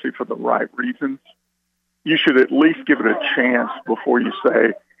university for the right reasons, you should at least give it a chance before you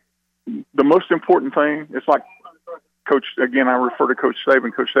say. The most important thing, it's like Coach, again, I refer to Coach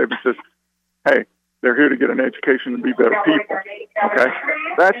Saban. Coach Saban says, hey, they're here to get an education and be better people. Okay?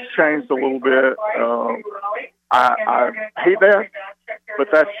 That's changed a little bit. I hate that, but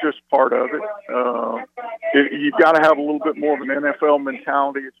that's just part of it. You've got to have a little bit more of an NFL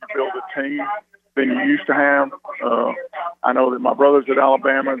mentality as you build a team than you used to have. I know that my brothers at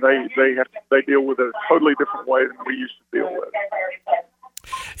Alabama, they deal with it a totally different way than we used to deal with it.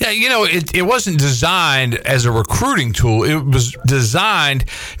 Yeah, it wasn't designed as a recruiting tool. It was designed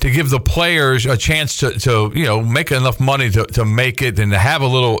to give the players a chance to make enough money to make it and to have a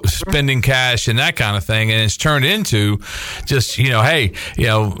little spending cash and that kind of thing. And it's turned into just, and I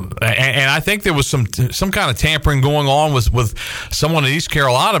think there was some kind of tampering going on with someone in East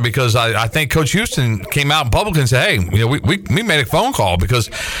Carolina, because I think Coach Houston came out in public and said, hey, we made a phone call because,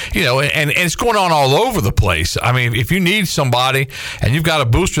 and it's going on all over the place. I mean, if you need somebody and you've got a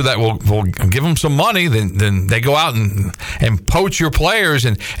booster that will give them some money, then they go out and poach your players,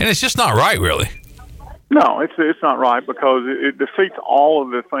 and it's just not right, really. No, it's not right, because it defeats all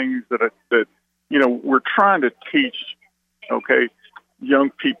of the things that we're trying to teach, young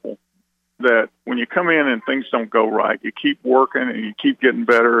people, that when you come in and things don't go right, you keep working and you keep getting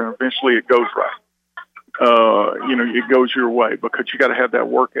better, and eventually it goes right. It goes your way, because you got to have that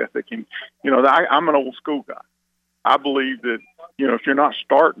work ethic. And I'm an old school guy. I believe that, if you're not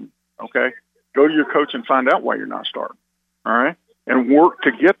starting, go to your coach and find out why you're not starting, all right? And work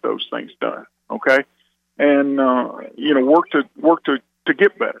to get those things done, okay? And, work to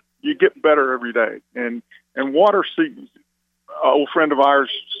get better. You get better every day. And water seeks, an old friend of ours,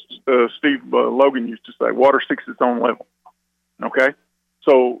 Steve Logan used to say, water seeks its own level, okay?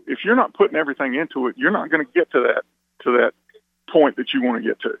 So if you're not putting everything into it, you're not going to get to that point that you want to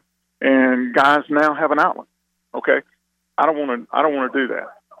get to. And guys now have an outlet, okay? I don't want to do that.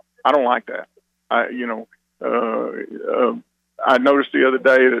 I don't like that. I noticed the other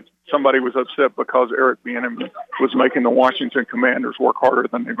day that somebody was upset because Eric Bieniemy was making the Washington Commanders work harder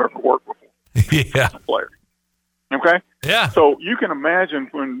than they've ever worked before. Yeah. Players. Okay? Yeah. So you can imagine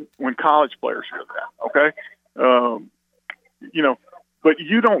when college players hear that, okay? But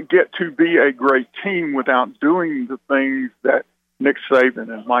you don't get to be a great team without doing the things that Nick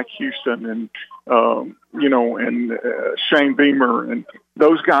Saban and Mike Houston and Shane Beamer and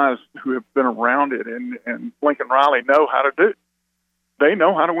those guys who have been around it and Lincoln Riley know how to do. They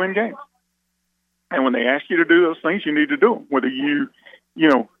know how to win games. And when they ask you to do those things, you need to do them. Whether you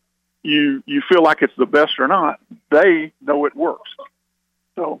feel like it's the best or not, they know it works.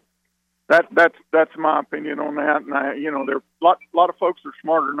 So that's my opinion on that. And there are a lot of folks that are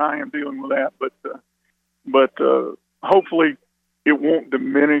smarter than I am dealing with that, but hopefully it won't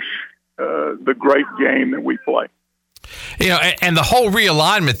diminish the great game that we play. And the whole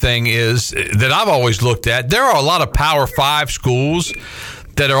realignment thing is that I've always looked at. There are a lot of Power 5 schools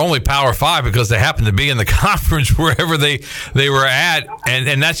that are only Power 5 because they happen to be in the conference wherever they were at,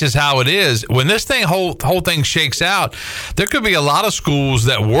 and that's just how it is. When this whole thing shakes out, there could be a lot of schools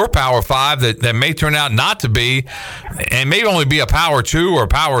that were Power 5 that may turn out not to be, and maybe only be a Power 2 or a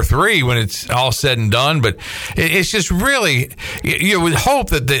Power 3 when it's all said and done. But it's just really, you would hope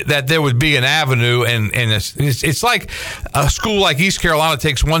that there would be an avenue, and it's like a school like East Carolina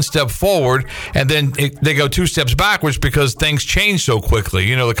takes one step forward and then they go 2 steps backwards because things change so quickly.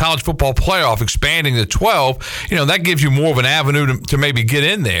 The college football playoff expanding to 12, that gives you more of an avenue to maybe get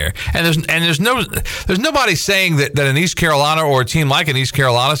in there. And there's nobody saying that an East Carolina or a team like an East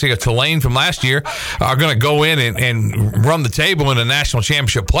Carolina, say a Tulane from last year, are going to go in and run the table in a national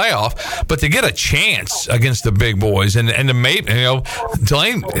championship playoff. But to get a chance against the big boys and to maybe,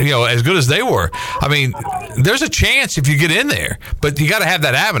 Tulane, as good as they were, I mean, there's a chance if you get in there, but you got to have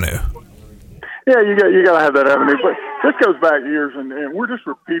that avenue. Yeah, you got to have that avenue. But this goes back years, and we're just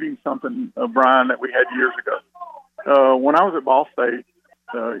repeating something, Brian, that we had years ago. When I was at Ball State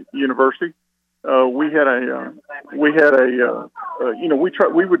University, we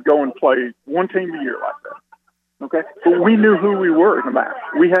would go and play one team a year like that. Okay, but we knew who we were in the MAC.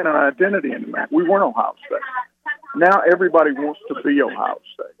 We had an identity in the MAC. We weren't Ohio State. Now everybody wants to be Ohio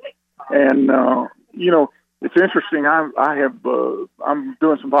State, and it's interesting. I'm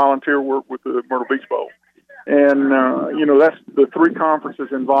doing some volunteer work with the Myrtle Beach Bowl, and that's the 3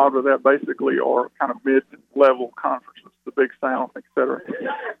 conferences involved with that. Basically, are kind of mid-level conferences, the Big South, et cetera.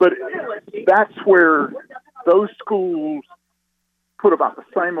 But that's where those schools put about the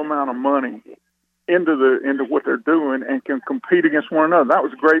same amount of money into what they're doing and can compete against one another. That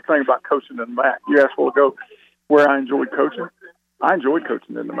was a great thing about coaching in the MAC. You asked a while ago where I enjoyed coaching. I enjoyed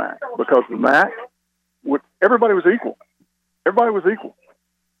coaching in the MAC because the MAC. Everybody was equal.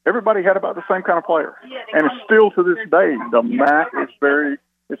 Everybody had about the same kind of player. And it's still to this day, the MAC is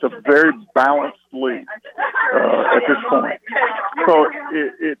it's a very balanced league at this point. So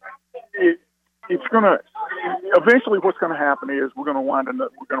it's going to, eventually what's going to happen is we're going to wind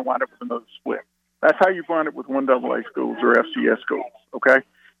up with another split. That's how you wind up with 1AA schools or FCS schools, okay?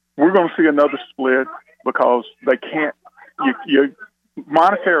 We're going to see another split because they can't,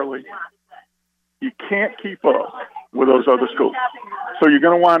 monetarily, you can't keep up with those other schools. So you're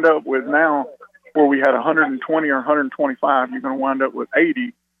going to wind up with now where we had 120 or 125, you're going to wind up with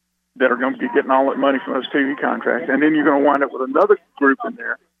 80 that are going to be getting all that money from those TV contracts. And then you're going to wind up with another group in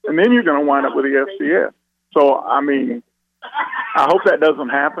there. And then you're going to wind up with the FCS. So, I mean, I hope that doesn't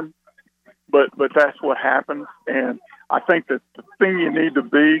happen, but that's what happens. And I think that the thing you need to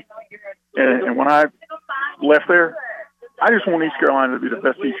be, and when I left there, I just want East Carolina to be the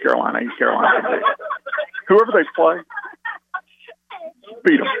best East Carolina can be. Whoever they play,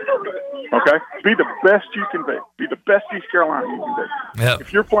 beat them. Okay? Be the best you can be. Be the best East Carolina you can be. Yep.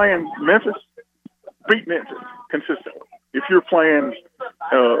 If you're playing Memphis, beat Memphis consistently. If you're playing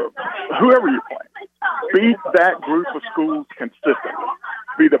whoever you're playing, beat that group of schools consistently.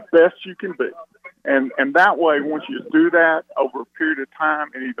 Be the best you can be. And that way, once you do that over a period of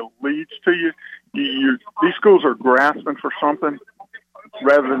time, it either leads to you these schools are grasping for something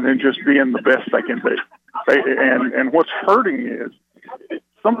rather than just being the best they can be. And what's hurting is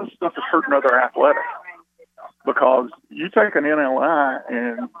some of the stuff is hurting other athletics because you take an NLI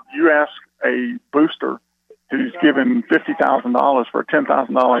and you ask a booster who's given $50,000 for a $10,000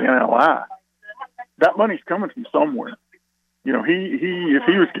 NLI, that money's coming from somewhere. If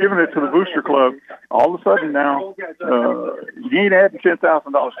he was giving it to the booster club, all of a sudden now he ain't adding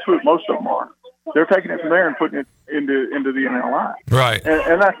 $10,000 to it. Most of them are. They're taking it from there and putting it into the NLI. Right.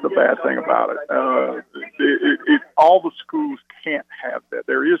 And that's the bad thing about it. All the schools can't have that.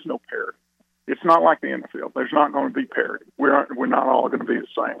 There is no parity. It's not like the NFL. There's not going to be parity. We're not all going to be the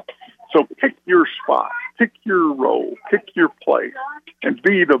same. So pick your spot, pick your role, pick your place, and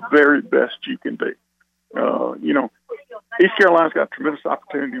be the very best you can be. East Carolina's got a tremendous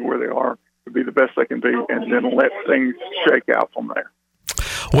opportunity where they are to be the best they can be, and then let things shake out from there.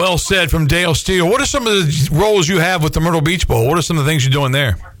 Well said from Dale Steele. What are some of the roles you have with the Myrtle Beach Bowl? What are some of the things you're doing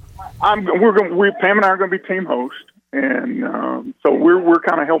there? Pam and I are going to be team host, and so we're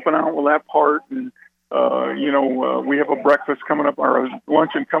kind of helping out with that part. And we have a breakfast coming up, or a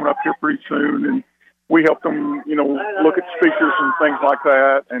luncheon coming up here pretty soon, and we help them, look at speakers and things like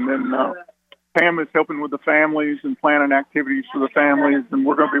that. And then Pam is helping with the families and planning activities for the families, and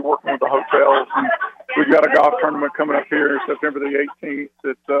we're going to be working with the hotels. And we've got a golf tournament coming up here September the 18th.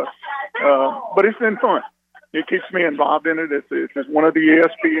 But it's been fun. It keeps me involved in it. It's one of the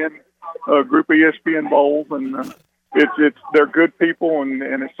ESPN group of ESPN bowls, and they're good people, and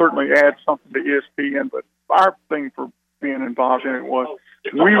it certainly adds something to ESPN. But our thing for being involved in it was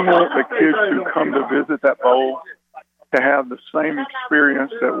we want the kids who come to visit that bowl to have the same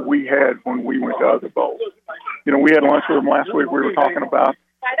experience that we had when we went to other bowls. We had lunch with them last week. We were talking about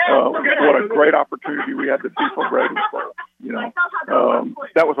what a great opportunity we had to be for Brady's Bowl.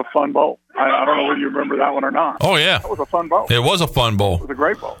 That was a fun bowl. I don't know whether you remember that one or not. Oh yeah, that was a fun bowl. It was a fun bowl. It was a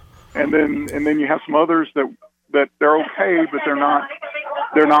great bowl. And then you have some others that they're okay, but they're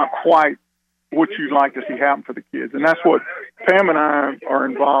not quite what you'd like to see happen for the kids. And that's what Pam and I are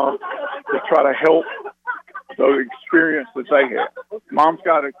involved to try to help the experience that they have. Mom's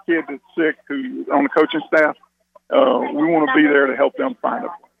got a kid that's sick who's on the coaching staff. We want to be there to help them find a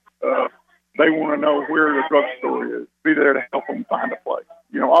place. They want to know where the drugstore is. Be there to help them find a place.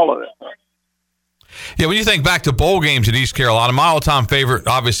 All of that. Yeah, when you think back to bowl games in East Carolina, my all-time favorite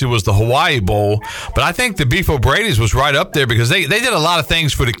obviously was the Hawaii Bowl, but I think the Beef O'Brady's was right up there because they did a lot of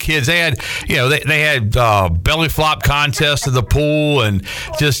things for the kids. They had they had belly flop contests in the pool and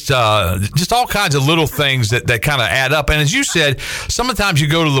just all kinds of little things that kind of add up. And as you said, sometimes you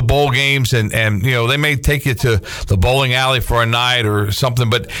go to the bowl games and they may take you to the bowling alley for a night or something,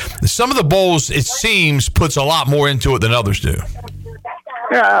 but some of the bowls, it seems, puts a lot more into it than others do.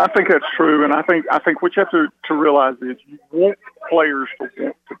 Yeah, I think that's true, and I think what you have to realize is you want players to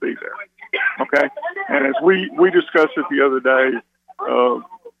want to be there, okay? And as we discussed it the other day,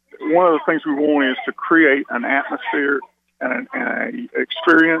 one of the things we want is to create an atmosphere and an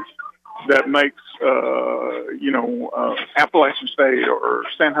experience that makes Appalachian State or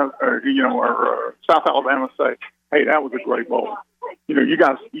San Jose, or South Alabama say, "Hey, that was a great bowl." You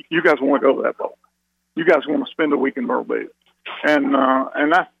guys want to go to that bowl. You guys want to spend a week in Myrtle Beach. And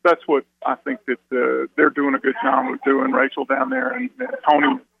that's what I think that they're doing a good job of doing. Rachel down there and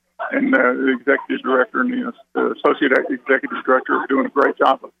Tony and the executive director and the associate executive director are doing a great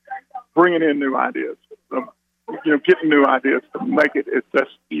job of bringing in new ideas, getting new ideas to make it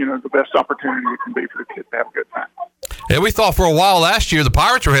the best opportunity it can be for the kids to have a good time. Yeah, we thought for a while last year the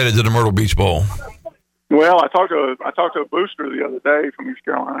Pirates were headed to the Myrtle Beach Bowl. Well, I talked to a booster the other day from East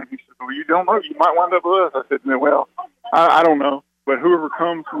Carolina, and he said, "Well, you don't know. You might wind up with us." I said, "No, well, I don't know. But whoever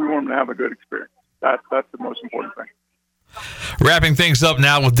comes, we want them to have a good experience. That's the most important thing." Wrapping things up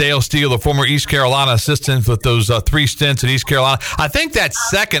now with Dale Steele, the former East Carolina assistant with those 3 stints at East Carolina. I think that's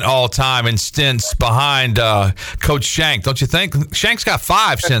second all-time in stints behind Coach Shank, don't you think? Shank's got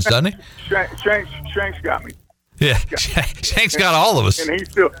 5 stints, doesn't he? Shank's got me. Yeah, Shank's got all of us. And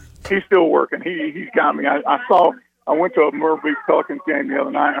he's still working. He's got me. I went to a Myrtle Beach Pelicans game the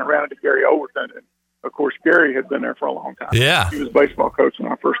other night, and I ran into Gary Overton. And, of course, Gary had been there for a long time. Yeah. He was a baseball coach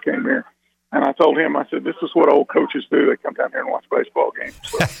when I first came here. And I told him, I said, "This is what old coaches do. They come down here and watch baseball games."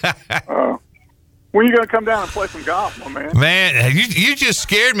 So, when are you going to come down and play some golf, my man? Man, you just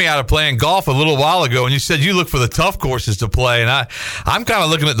scared me out of playing golf a little while ago, and you said you look for the tough courses to play, and I'm kind of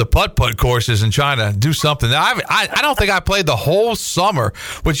looking at the putt-putt courses and trying to do something. I don't think I played the whole summer,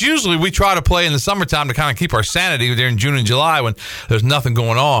 which usually we try to play in the summertime to kind of keep our sanity during June and July when there's nothing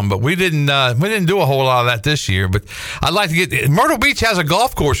going on. But we didn't do a whole lot of that this year. But I'd like to get Myrtle Beach has a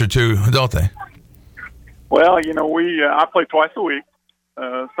golf course or two, don't they? Well, I play twice a week.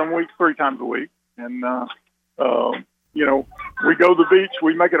 Some weeks 3 times a week. And, we go to the beach.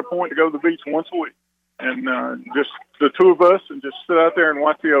 We make it a point to go to the beach once a week. And just the 2 of us and just sit out there and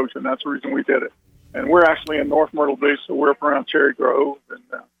watch the ocean. That's the reason we did it. And we're actually in North Myrtle Beach, so we're up around Cherry Grove. And,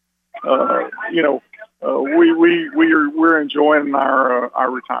 we're enjoying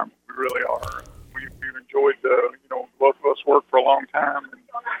our retirement. We really are. We've enjoyed, both of us worked for a long time. And,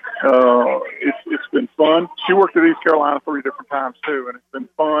 it's been fun. She worked at East Carolina 3 different times, too, and it's been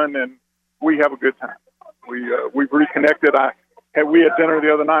fun. And we have a good time. We've reconnected. We had dinner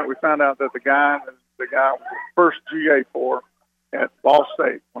the other night. We found out that the guy first GA for at Ball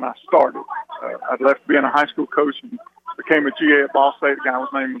State when I started. I'd left being a high school coach and became a GA at Ball State. The guy was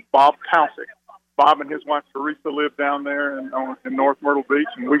named Bob Tausick. Bob and his wife Teresa live down there in North Myrtle Beach,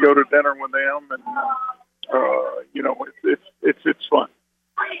 and we go to dinner with them. And it's fun.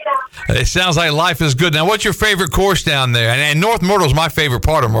 It sounds like life is good. Now, what's your favorite course down there? And North Myrtle is my favorite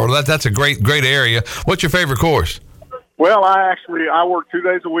part of Myrtle. That's a great area. What's your favorite course? Well, I work 2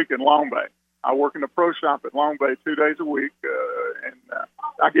 days a week in Long Bay. I work in the pro shop at Long Bay 2 days a week, and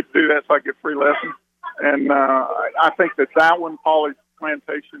I get to do that so I get free lessons. And I think that one, Pauley's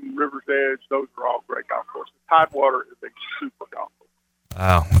Plantation, River's Edge, those are all great golf courses. Tidewater is a super golf course.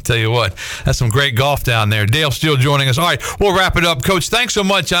 Wow, I'll tell you what, that's some great golf down there. Dale Steele joining us. All right, we'll wrap it up. Coach, thanks so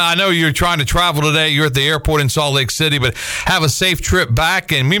much. I know you're trying to travel today. You're at the airport in Salt Lake City, but have a safe trip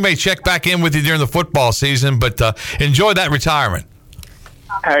back, and we may check back in with you during the football season, but enjoy that retirement.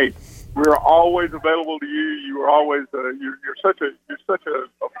 Hey, we're always available to you. You are always you're such a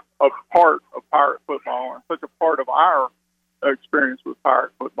part of Pirate football and such a part of our experience with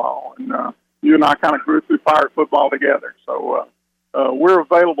Pirate football. And you and I kind of grew through Pirate football together. So we're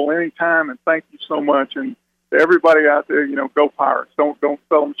available anytime, and thank you so much. And to everybody out there, go Pirates. Don't sell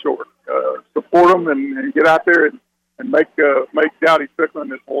them short. Support them and get out there and make Dowdy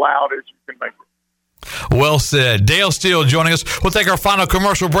Strickland as loud as you can make it. Well said. Dale Steele joining us. We'll take our final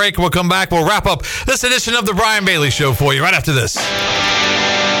commercial break. We'll come back. We'll wrap up this edition of the Brian Bailey Show for you right after this.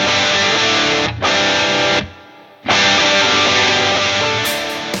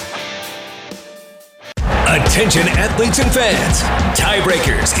 Attention athletes and fans.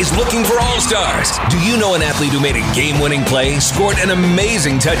 Tiebreakers is looking for all-stars. Do you know an athlete who made a game-winning play, scored an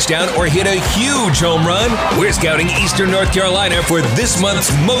amazing touchdown, or hit a huge home run? We're scouting Eastern North Carolina for this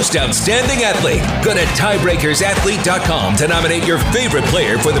month's most outstanding athlete. Go to tiebreakersathlete.com to nominate your favorite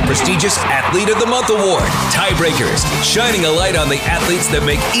player for the prestigious Athlete of the Month award. Tiebreakers, shining a light on the athletes that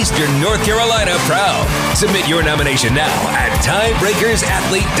make Eastern North Carolina proud. Submit your nomination now at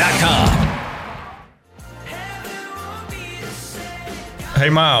tiebreakersathlete.com. Hey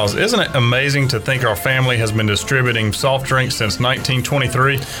Miles, isn't it amazing to think our family has been distributing soft drinks since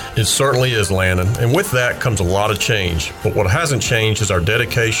 1923? It certainly is, Landon, and with that comes a lot of change. But what hasn't changed is our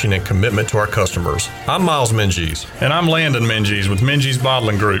dedication and commitment to our customers. I'm Miles Minges. And I'm Landon Minges with Minges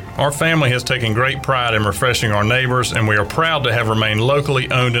Bottling Group. Our family has taken great pride in refreshing our neighbors, and we are proud to have remained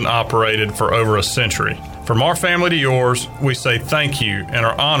locally owned and operated for over a century. From our family to yours, we say thank you and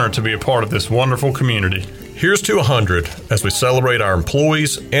are honored to be a part of this wonderful community. Here's to 100 as we celebrate our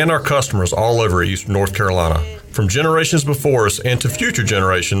employees and our customers all over Eastern North Carolina. From generations before us and to future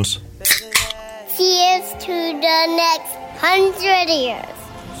generations. Cheers to the next 100 years.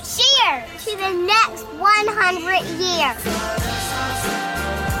 Cheers to the next 100 years.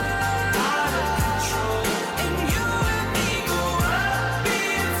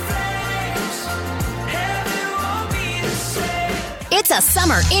 It's a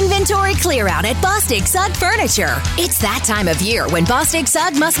summer inventory clear out at Bostic Sugg Furniture. It's that time of year when Bostic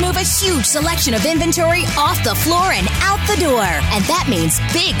Sugg must move a huge selection of inventory off the floor and out the door. And that means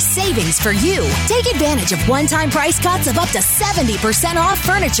big savings for you. Take advantage of one-time price cuts of up to 70% off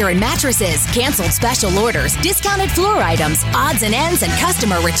furniture and mattresses, canceled special orders, discounted floor items, odds and ends, and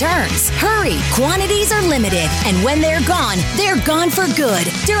customer returns. Hurry, quantities are limited. And when they're gone for good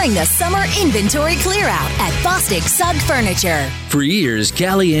during the summer inventory clear out at Bostic Sugg Furniture. For years,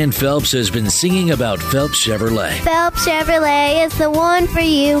 Callie Ann Phelps has been singing about Phelps Chevrolet. Phelps Chevrolet is the one for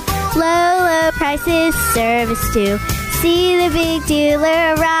you. Low prices, service too. See the big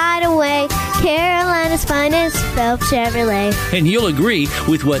dealer right away. Carolina's finest, Phelps Chevrolet. And you'll agree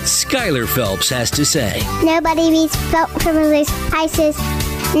with what Skylar Phelps has to say. Nobody beats Phelps Chevrolet's prices.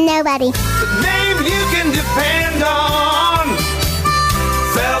 Nobody. The name you can depend on.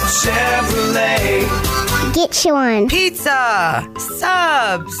 Phelps Chevrolet. Get you one. Pizza,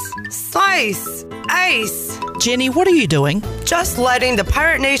 subs, slice, ice. Jenny, what are you doing? Just letting the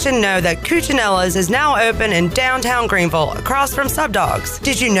Pirate Nation know that Cuccinella's is now open in downtown Greenville, across from Sub Dogs.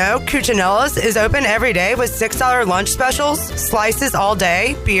 Did you know Cuccinella's is open every day with $6 lunch specials, slices all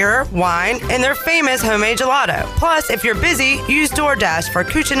day, beer, wine, and their famous homemade gelato. Plus, if you're busy, use DoorDash for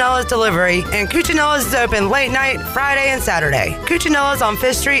Cuccinella's delivery, and Cuccinella's is open late night, Friday and Saturday. Cuccinella's on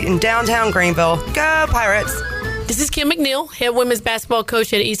 5th Street in downtown Greenville. Go Pirates! This is Kim McNeil, head women's basketball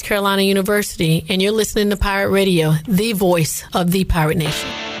coach at East Carolina University, and you're listening to Pirate Radio, the voice of the Pirate Nation.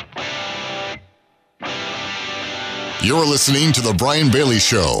 You're listening to The Brian Bailey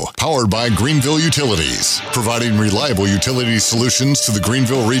Show, powered by Greenville Utilities, providing reliable utility solutions to the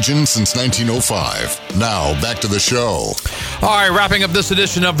Greenville region since 1905. Now, back to the show. All right, wrapping up this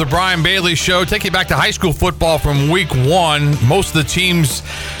edition of The Brian Bailey Show, take you back to high school football from week one. Most of the teams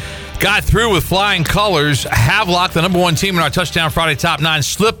got through with flying colors. Havelock, the number one team in our Touchdown Friday Top 9,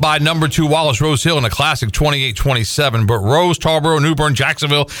 slipped by number 2 Wallace Rose Hill in a classic 28-27. But Rose, Tarboro, New Bern,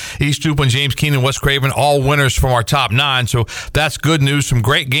 Jacksonville, East Duplin, James Keenan, West Craven, all winners from our Top 9. So that's good news. Some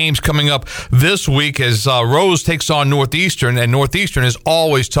great games coming up this week as Rose takes on Northeastern. And Northeastern is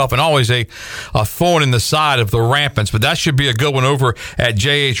always tough and always a thorn in the side of the Rampants. But that should be a good one over at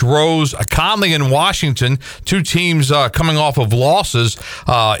J.H. Rose. Conley and Washington, two teams coming off of losses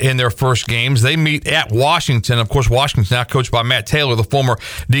in their first games. They meet at Washington. Of course, Washington's now coached by Matt Taylor, the former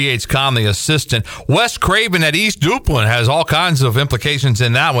D.H. Conley assistant. West Craven at East Duplin has all kinds of implications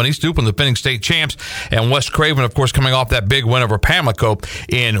in that one. East Duplin, defending state champs, and West Craven, of course, coming off that big win over Pamlico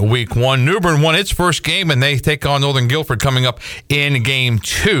in week 1. New Bern won its first game, and they take on Northern Guilford coming up in game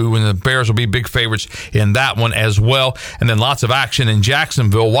 2, and the Bears will be big favorites in that one as well. And then lots of action in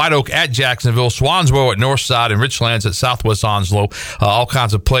Jacksonville. White Oak at Jacksonville, Swansboro at Northside, and Richlands at Southwest Onslow. All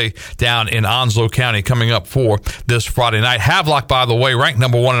kinds of play down in Onslow County coming up for this Friday night. Havelock, by the way, ranked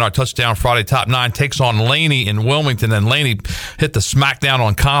number 1 in our Touchdown Friday Top 9, takes on Laney in Wilmington, and Laney hit the smackdown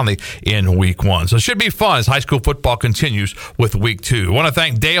on Conley in week 1. So it should be fun as high school football continues with week 2. I want to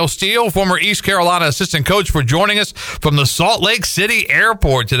thank Dale Steele, former East Carolina assistant coach, for joining us from the Salt Lake City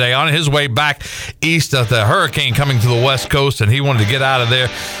airport today on his way back east of the hurricane coming to the West Coast, and he wanted to get out of there.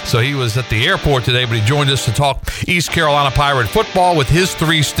 So he was at the airport today, but he joined us to talk East Carolina Pirate football with his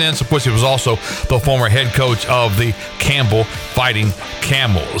 3 stints. Of course, he was also the former head coach of the Campbell Fighting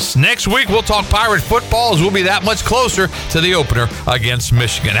Camels. Next week, we'll talk Pirate football as we'll be that much closer to the opener against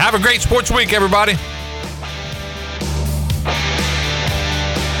Michigan. Have a great sports week, everybody.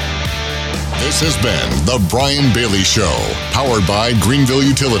 This has been The Brian Bailey Show, powered by Greenville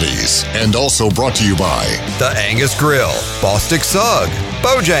Utilities, and also brought to you by The Angus Grill, Bostic Sugg,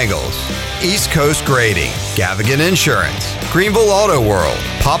 Bojangles, East Coast Grading, Gavigan Insurance, Greenville Auto World,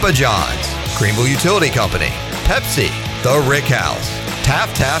 Papa John's, Greenville Utility Company, Pepsi, The Rick House,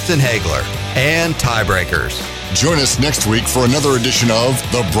 Taft and Hagler, and Tiebreakers. Join us next week for another edition of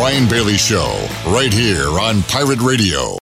The Brian Bailey Show, right here on Pirate Radio.